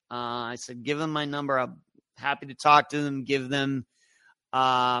that I said, give them my number. I'm happy to talk to them, give them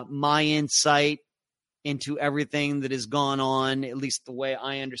my insight into everything that has gone on, at least the way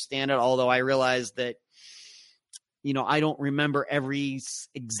I understand it, although I realize that, I don't remember every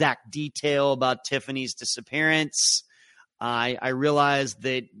exact detail about Tiffany's disappearance. I realized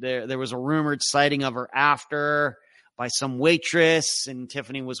that there was a rumored sighting of her after by some waitress, and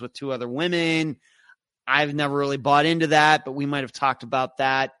Tiffany was with two other women. I've never really bought into that, but we might have talked about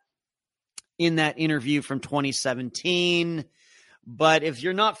that in that interview from 2017. But if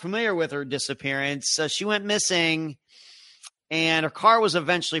you're not familiar with her disappearance, she went missing, and her car was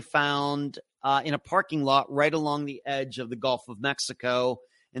eventually found in a parking lot right along the edge of the Gulf of Mexico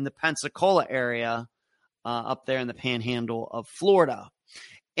in the Pensacola area up there in the panhandle of Florida.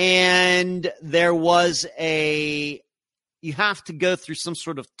 And there was you have to go through some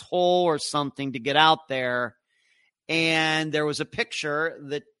sort of toll or something to get out there. And there was a picture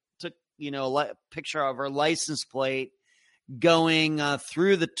that took, a picture of her license plate going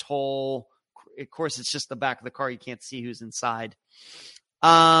through the toll. Of course, it's just the back of the car. You can't see who's inside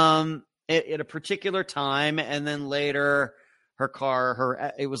at a particular time. And then later her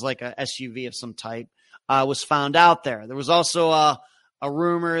car, it was like a SUV of some type, was found out there. There was also a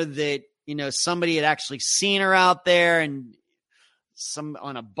rumor that, somebody had actually seen her out there, and some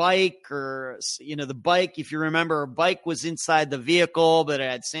on a bike, or, the bike, if you remember, her bike was inside the vehicle, but it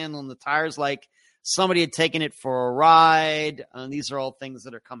had sand on the tires, like somebody had taken it for a ride. These are all things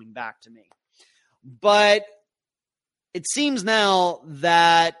that are coming back to me. But it seems now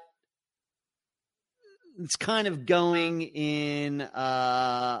that it's kind of going in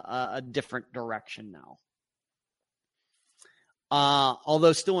a different direction now.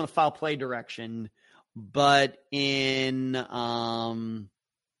 Although still in a foul play direction, but still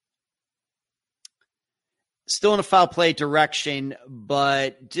in a foul play direction,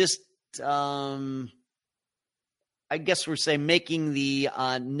 but just, I guess we're saying making the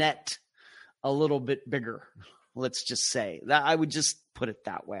net a little bit bigger. Let's just say that. I would just put it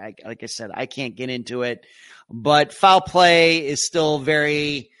that way. Like I said, I can't get into it, but foul play is still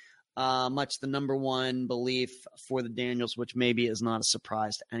very much the number one belief for the Daniels, which maybe is not a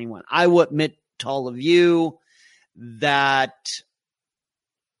surprise to anyone. I will admit to all of you that,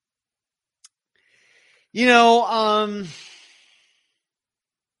 it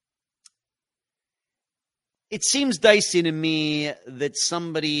seems dicey to me that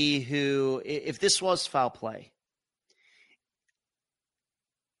somebody who, if this was foul play,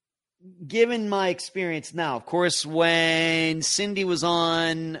 given my experience now, of course, when Cindy was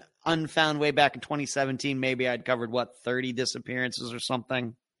on Unfound way back in 2017, maybe I'd covered 30 disappearances or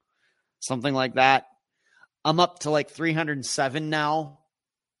something like that. I'm up to like 307 now.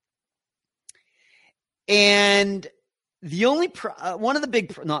 And one of the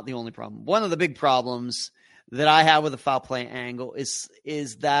big problems that I have with the foul play angle is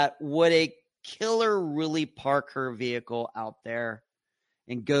that would a killer really park her vehicle out there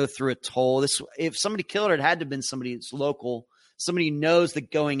and go through a toll. If somebody killed her, it had to have been somebody that's local. Somebody knows that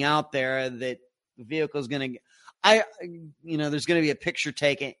going out there that the vehicle is going to, there's going to be a picture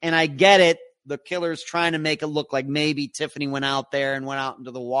taken. And I get it. The killer's trying to make it look like maybe Tiffany went out there and went out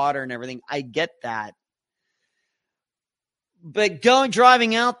into the water and everything. I get that. But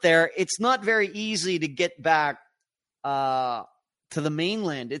driving out there, it's not very easy to get back to the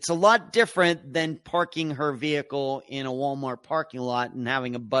mainland. It's a lot different than parking her vehicle in a Walmart parking lot and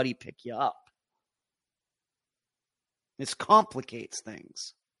having a buddy pick you up. This complicates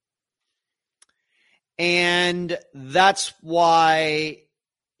things. And that's why,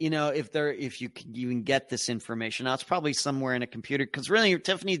 if you can even get this information, now it's probably somewhere in a computer, because really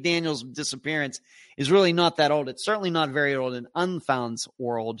Tiffany Daniels' disappearance is really not that old. It's certainly not very old in Unfound's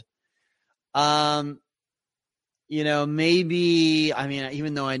world. Maybe,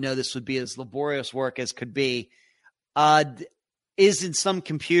 even though I know this would be as laborious work as could be, is in some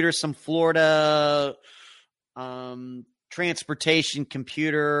computer, some Florida transportation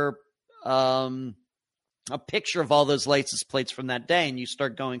computer, a picture of all those license plates from that day, and you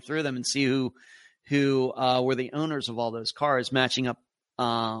start going through them and see who were the owners of all those cars, matching up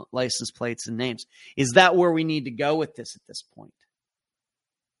license plates and names. Is that where we need to go with this at this point?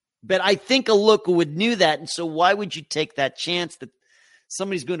 But I think a local would knew that, and so why would you take that chance that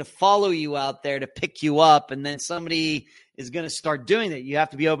somebody's going to follow you out there to pick you up, and then somebody is going to start doing that? You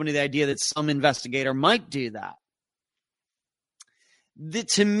have to be open to the idea that some investigator might do that.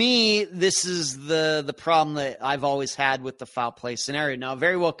 To me, this is the problem that I've always had with the foul play scenario. Now,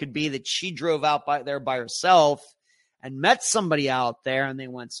 very well could be that she drove out there by herself and met somebody out there and they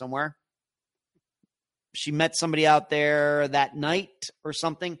went somewhere. She met somebody out there that night or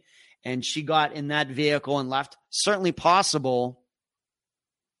something, and she got in that vehicle and left. Certainly possible.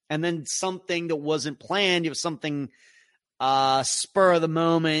 And then something that wasn't planned, it was something spur of the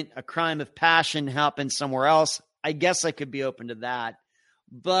moment, a crime of passion happened somewhere else. I guess I could be open to that.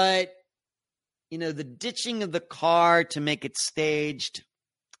 But, the ditching of the car to make it staged,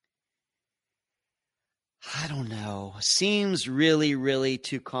 I don't know, seems really, really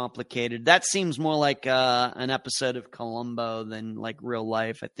too complicated. That seems more like an episode of Columbo than like real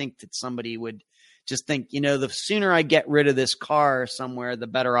life. I think that somebody would just think, the sooner I get rid of this car somewhere, the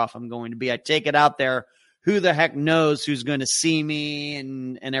better off I'm going to be. I take it out there. Who the heck knows who's going to see me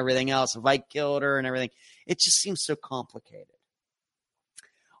and everything else? If I killed her and everything, it just seems so complicated.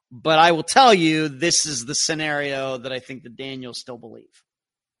 But I will tell you, this is the scenario that I think the Daniels still believe.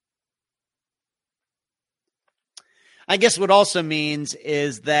 I guess what also means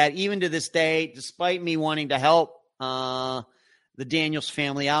is that even to this day, despite me wanting to help the Daniels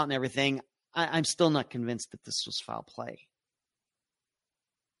family out and everything, I'm still not convinced that this was foul play,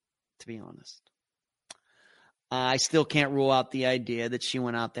 to be honest. I still can't rule out the idea that she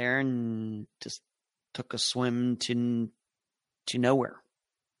went out there and just took a swim to nowhere.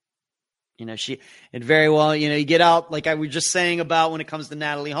 It very well, you get out, like I was just saying about when it comes to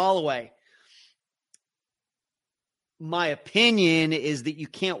Natalie Holloway. My opinion is that you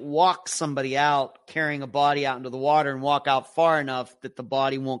can't walk somebody out carrying a body out into the water and walk out far enough that the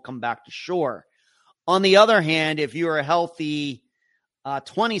body won't come back to shore. On the other hand, if you're a healthy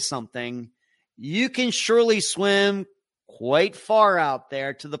 20-something, you can surely swim quite far out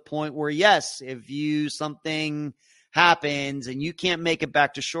there to the point where, yes, if something happens and you can't make it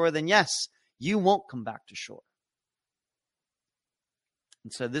back to shore, then yes, you won't come back to shore.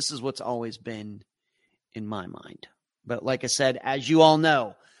 And so this is what's always been in my mind. But like I said, as you all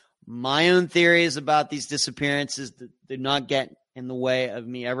know, my own theories about these disappearances do not get in the way of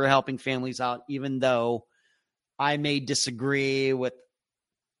me ever helping families out, even though I may disagree with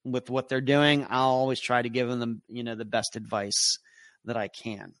what they're doing. I'll always try to give them, the best advice that I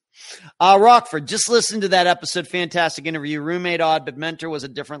can. Rockford, just listen to that episode. Fantastic interview. Roommate odd, but mentor was a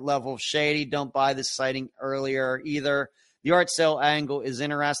different level of shady. Don't buy this sighting earlier either. The art sale angle is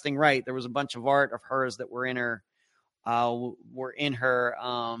interesting. Right. There was a bunch of art of hers that were in her,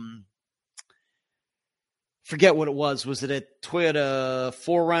 forget what it was. Was it a Toyota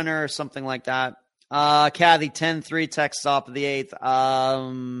 4Runner or something like that? Kathy, 10-3, text off of the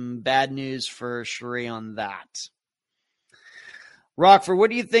 8th. Bad news for Cherie on that. Rockford, what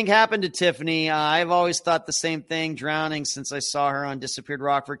do you think happened to Tiffany? I've always thought the same thing, drowning since I saw her on Disappeared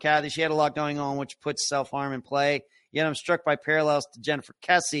Rockford. Kathy, she had a lot going on, which puts self-harm in play. Yet I'm struck by parallels to Jennifer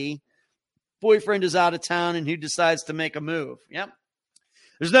Kessie. Boyfriend is out of town, and who decides to make a move? Yep.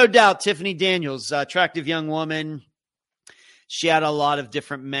 There's no doubt Tiffany Daniels, attractive young woman. She had a lot of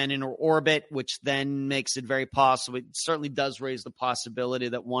different men in her orbit, which then makes it very possible. It certainly does raise the possibility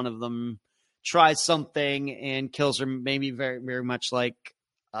that one of them tries something and kills her, maybe very, very much like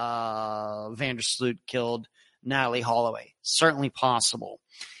Vandersloot killed Natalie Holloway. Certainly possible.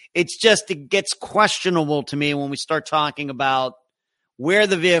 It gets questionable to me when we start talking about where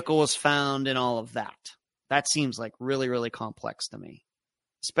the vehicle was found and all of that. That seems like really, really complex to me,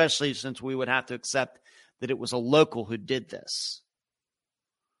 especially since we would have to accept that it was a local who did this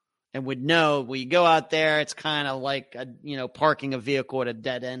and would know when you go out there, it's kind of like, parking a vehicle at a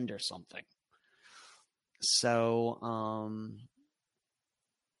dead end or something. So,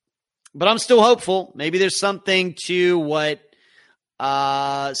 but I'm still hopeful. Maybe there's something to what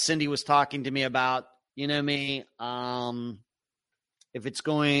Cindy was talking to me about. You know me, if it's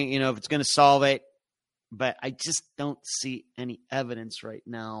going to solve it, but I just don't see any evidence right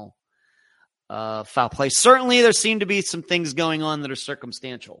now. Foul play. Certainly, there seem to be some things going on that are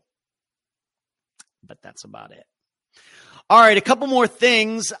circumstantial, but that's about it. All right, a couple more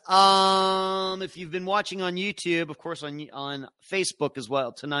things. If you've been watching on YouTube, of course, on Facebook as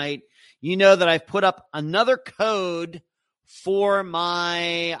well tonight, you know that I've put up another code for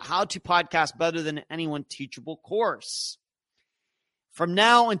my How to Podcast Better Than Anyone Teachable course. From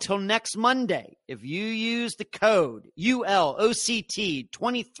now until next Monday, if you use the code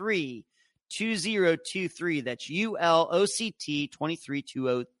ULOCT232023, that's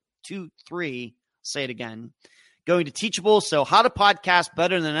ULOCT232023, say it again, going to Teachable. So how to podcast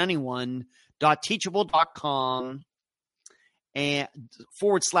better than anyone.teachable.com and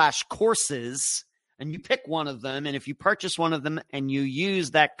 /courses. And you pick one of them. And if you purchase one of them and you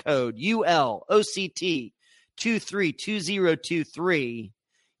use that code ULOCT232023,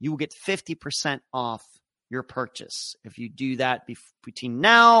 you will get 50% off your purchase if you do that between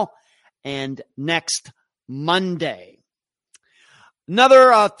now and next Monday.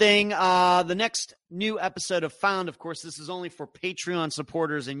 Another thing, the next new episode of Found, of course, this is only for Patreon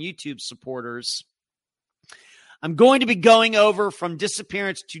supporters and YouTube supporters. I'm going to be going over from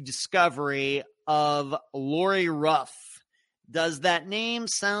disappearance to discovery of Lori Ruff. Does that name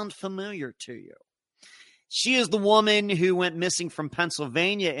sound familiar to you? She is the woman who went missing from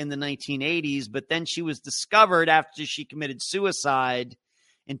Pennsylvania in the 1980s, but then she was discovered after she committed suicide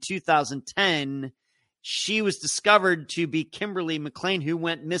in 2010. She was discovered to be Kimberly McLean, who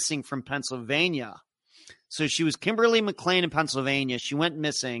went missing from Pennsylvania. So she was Kimberly McLean in Pennsylvania. She went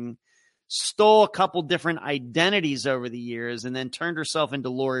missing, stole a couple different identities over the years, and then turned herself into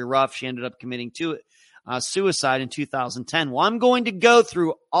Lori Ruff. She ended up committing suicide in 2010. Well, I'm going to go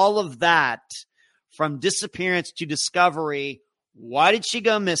through all of that from disappearance to discovery. Why did she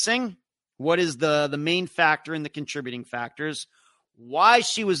go missing? What is the main factor and the contributing factors? Why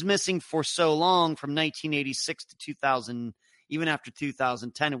she was missing for so long from 1986 to 2000, even after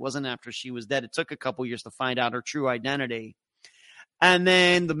 2010. It wasn't after she was dead. It took a couple years to find out her true identity. And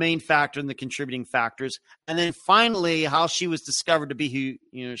then the main factor and the contributing factors. And then finally, how she was discovered to be who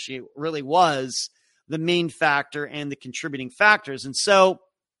she really was, the main factor and the contributing factors. And so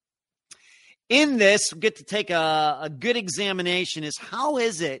in this, we get to take a good examination is how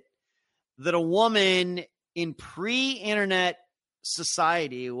is it that a woman in pre-internet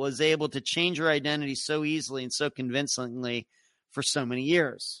society was able to change her identity so easily and so convincingly for so many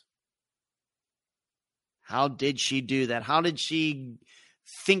years? How did she do that? How did she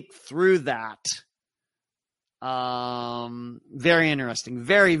think through that? Very interesting.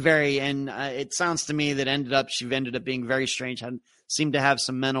 Very, very. And it sounds to me that she ended up being very strange, seemed to have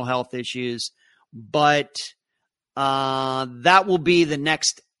some mental health issues. But that will be the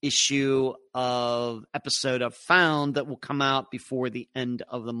next episode of Found that will come out before the end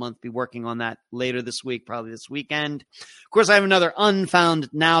of the month. Be working on that later this week, probably this weekend. Of course, I have another Unfound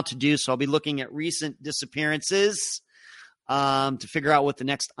now to do, so I'll be looking at recent disappearances to figure out what the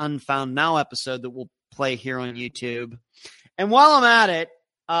next Unfound Now episode that we'll play here on YouTube. And while I'm at it,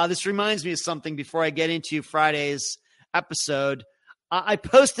 this reminds me of something before I get into Friday's episode. I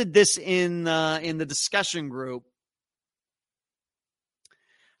posted this in the discussion group.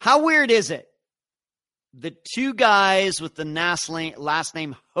 How weird is it that two guys with the last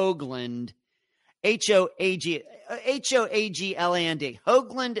name Hoagland, Hoagland,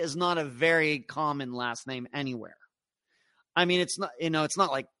 Hoagland is not a very common last name anywhere. I mean, it's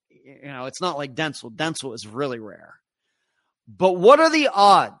not like Dentzel. Dentzel is really rare. But what are the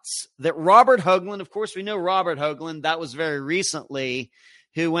odds that Robert Hoagland, of course, we know Robert Hoagland, that was very recently,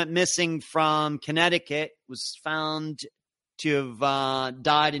 who went missing from Connecticut, was found to have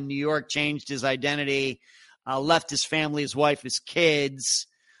died in New York, changed his identity, left his family, his wife, his kids,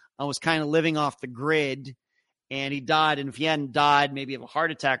 was kind of living off the grid, and he died. And if he hadn't died, maybe of a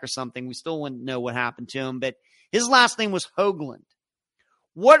heart attack or something, we still wouldn't know what happened to him. But his last name was Hoagland.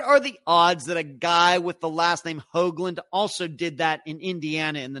 What are the odds that a guy with the last name Hoagland also did that in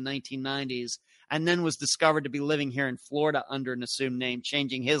Indiana in the 1990s and then was discovered to be living here in Florida under an assumed name,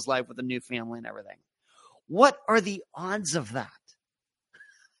 changing his life with a new family and everything? What are the odds of that?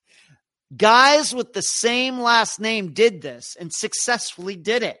 Guys with the same last name did this and successfully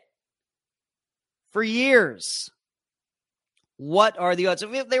did it for years. What are the odds?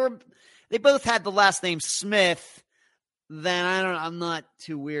 If they both had the last name Smith, then I'm not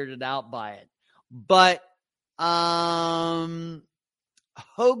too weirded out by it. But Hoagland,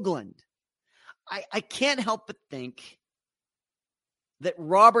 I can't help but think that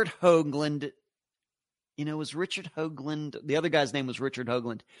Robert Hoagland, was Richard Hoagland. The other guy's name was Richard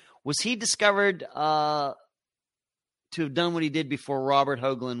Hoagland. Was he discovered to have done what he did before Robert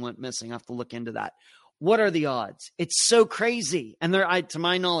Hoagland went missing? I have to look into that. What are the odds? It's so crazy. And to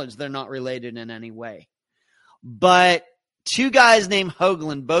my knowledge, they're not related in any way. But two guys named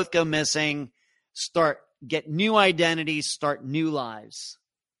Hoagland both go missing, get new identities, start new lives,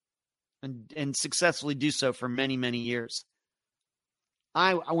 and successfully do so for many, many years.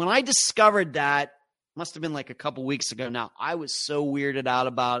 When I discovered that, must have been like a couple weeks ago now, I was so weirded out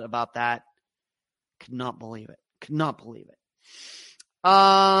about that. Could not believe it.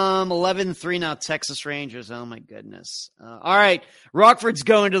 11-3 now, Texas Rangers. Oh, my goodness. All right. Rockford's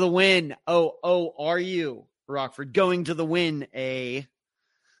going to the win. Oh, are you, Rockford, going to the win, eh?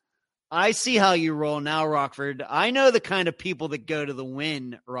 I see how you roll now, Rockford. I know the kind of people that go to the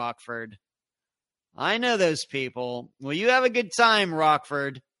win, Rockford. I know those people. Well, you have a good time,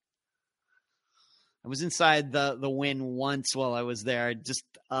 Rockford. I was inside the win once while I was there. Just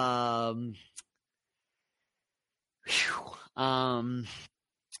a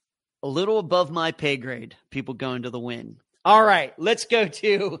little above my pay grade, people going to the win. All right, let's go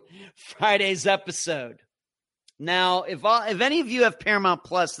to Friday's episode. Now, if any of you have Paramount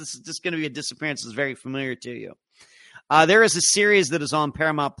Plus, this is just going to be a disappearance that's very familiar to you. There is a series that is on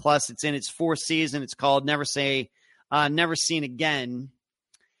Paramount Plus. It's in its fourth season. It's called Never Seen Again.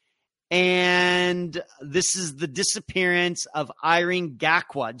 And this is the disappearance of Irene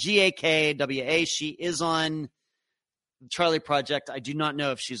Gakwa, Gakwa. She is on Charlie Project. I do not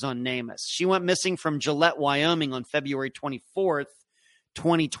know if she's on NamUs. She went missing from Gillette, Wyoming on February 24th,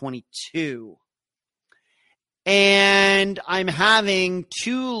 2022. And I'm having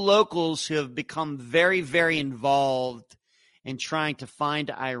two locals who have become very, very involved in trying to find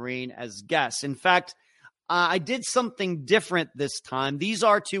Irene as guests. In fact, I did something different this time. These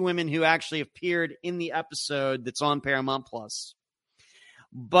are two women who actually appeared in the episode that's on Paramount Plus.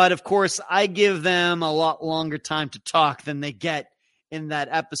 But, of course, I give them a lot longer time to talk than they get in that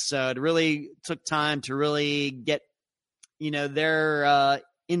episode. It really took time to really get, their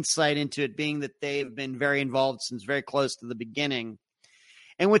insight into it, being that they've been very involved since very close to the beginning.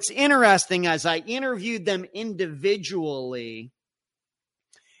 And what's interesting, as I interviewed them individually,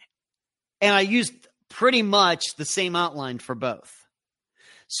 and I used pretty much the same outline for both.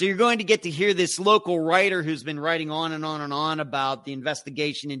 So you're going to get to hear this local writer who's been writing on and on and on about the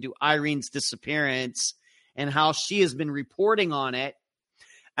investigation into Irene's disappearance and how she has been reporting on it.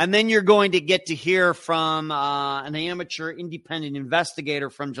 And then you're going to get to hear from an amateur independent investigator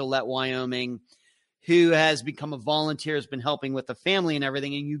from Gillette, Wyoming, who has become a volunteer, has been helping with the family and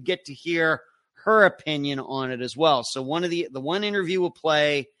everything. And you get to hear her opinion on it as well. So the one interview will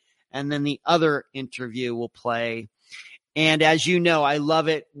play, and then the other interview will play. And as you know, I love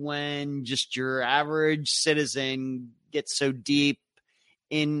it when just your average citizen gets so deep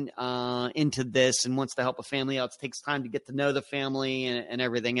into this and wants to help a family out. It takes time to get to know the family and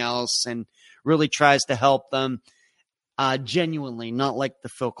everything else, and really tries to help them genuinely, not like the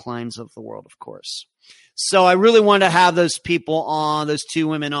Phil Kleins of the world, of course. So I really want to have those people on, those two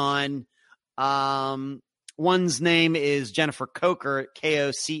women on. One's name is Jennifer Coker,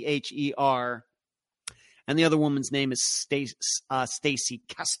 Kocher, and the other woman's name is Stacy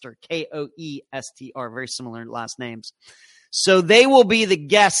Kester, Koestr. Very similar last names. So they will be the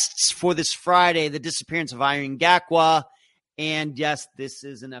guests for this Friday, the disappearance of Irene Gakwa. And yes, this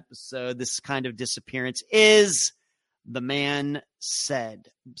is an episode. This kind of disappearance is The Man Said.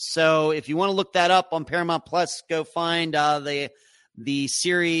 So if you want to look that up on Paramount Plus, go find the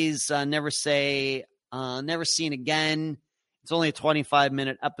series Never Seen Again. It's only a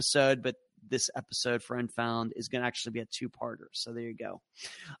 25-minute episode, but this episode for Unfound is going to actually be a two-parter. So there you go.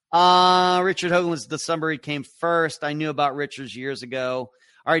 Richard Hoagland's December. He came first. I knew about Richard's years ago.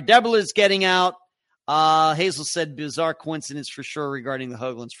 All right, Deborah is getting out. Hazel said bizarre coincidence for sure regarding the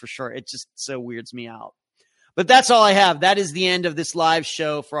Hoaglands for sure. It just so weirds me out. But that's all I have. That is the end of this live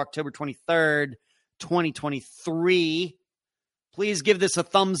show for October 23rd, 2023. Please give this a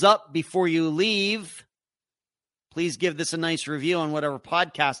thumbs up before you leave. Please give this a nice review on whatever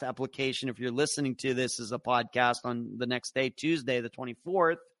podcast application if you're listening to this as a podcast on the next day, Tuesday, the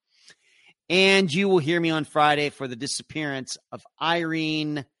 24th. And you will hear me on Friday for the disappearance of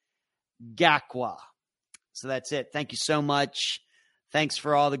Irene Gakwa. So that's it. Thank you so much. Thanks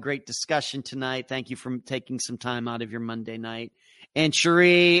for all the great discussion tonight. Thank you for taking some time out of your Monday night. And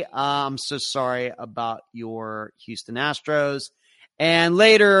Cherie, I'm so sorry about your Houston Astros. And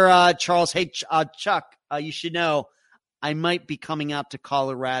later, Charles, hey, Chuck, you should know I might be coming out to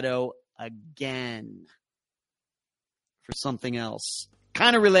Colorado again for something else.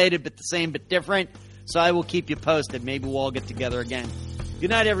 Kind of related, but the same, but different. So I will keep you posted. Maybe we'll all get together again.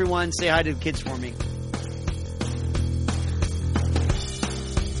 Good night, everyone. Say hi to the kids for me.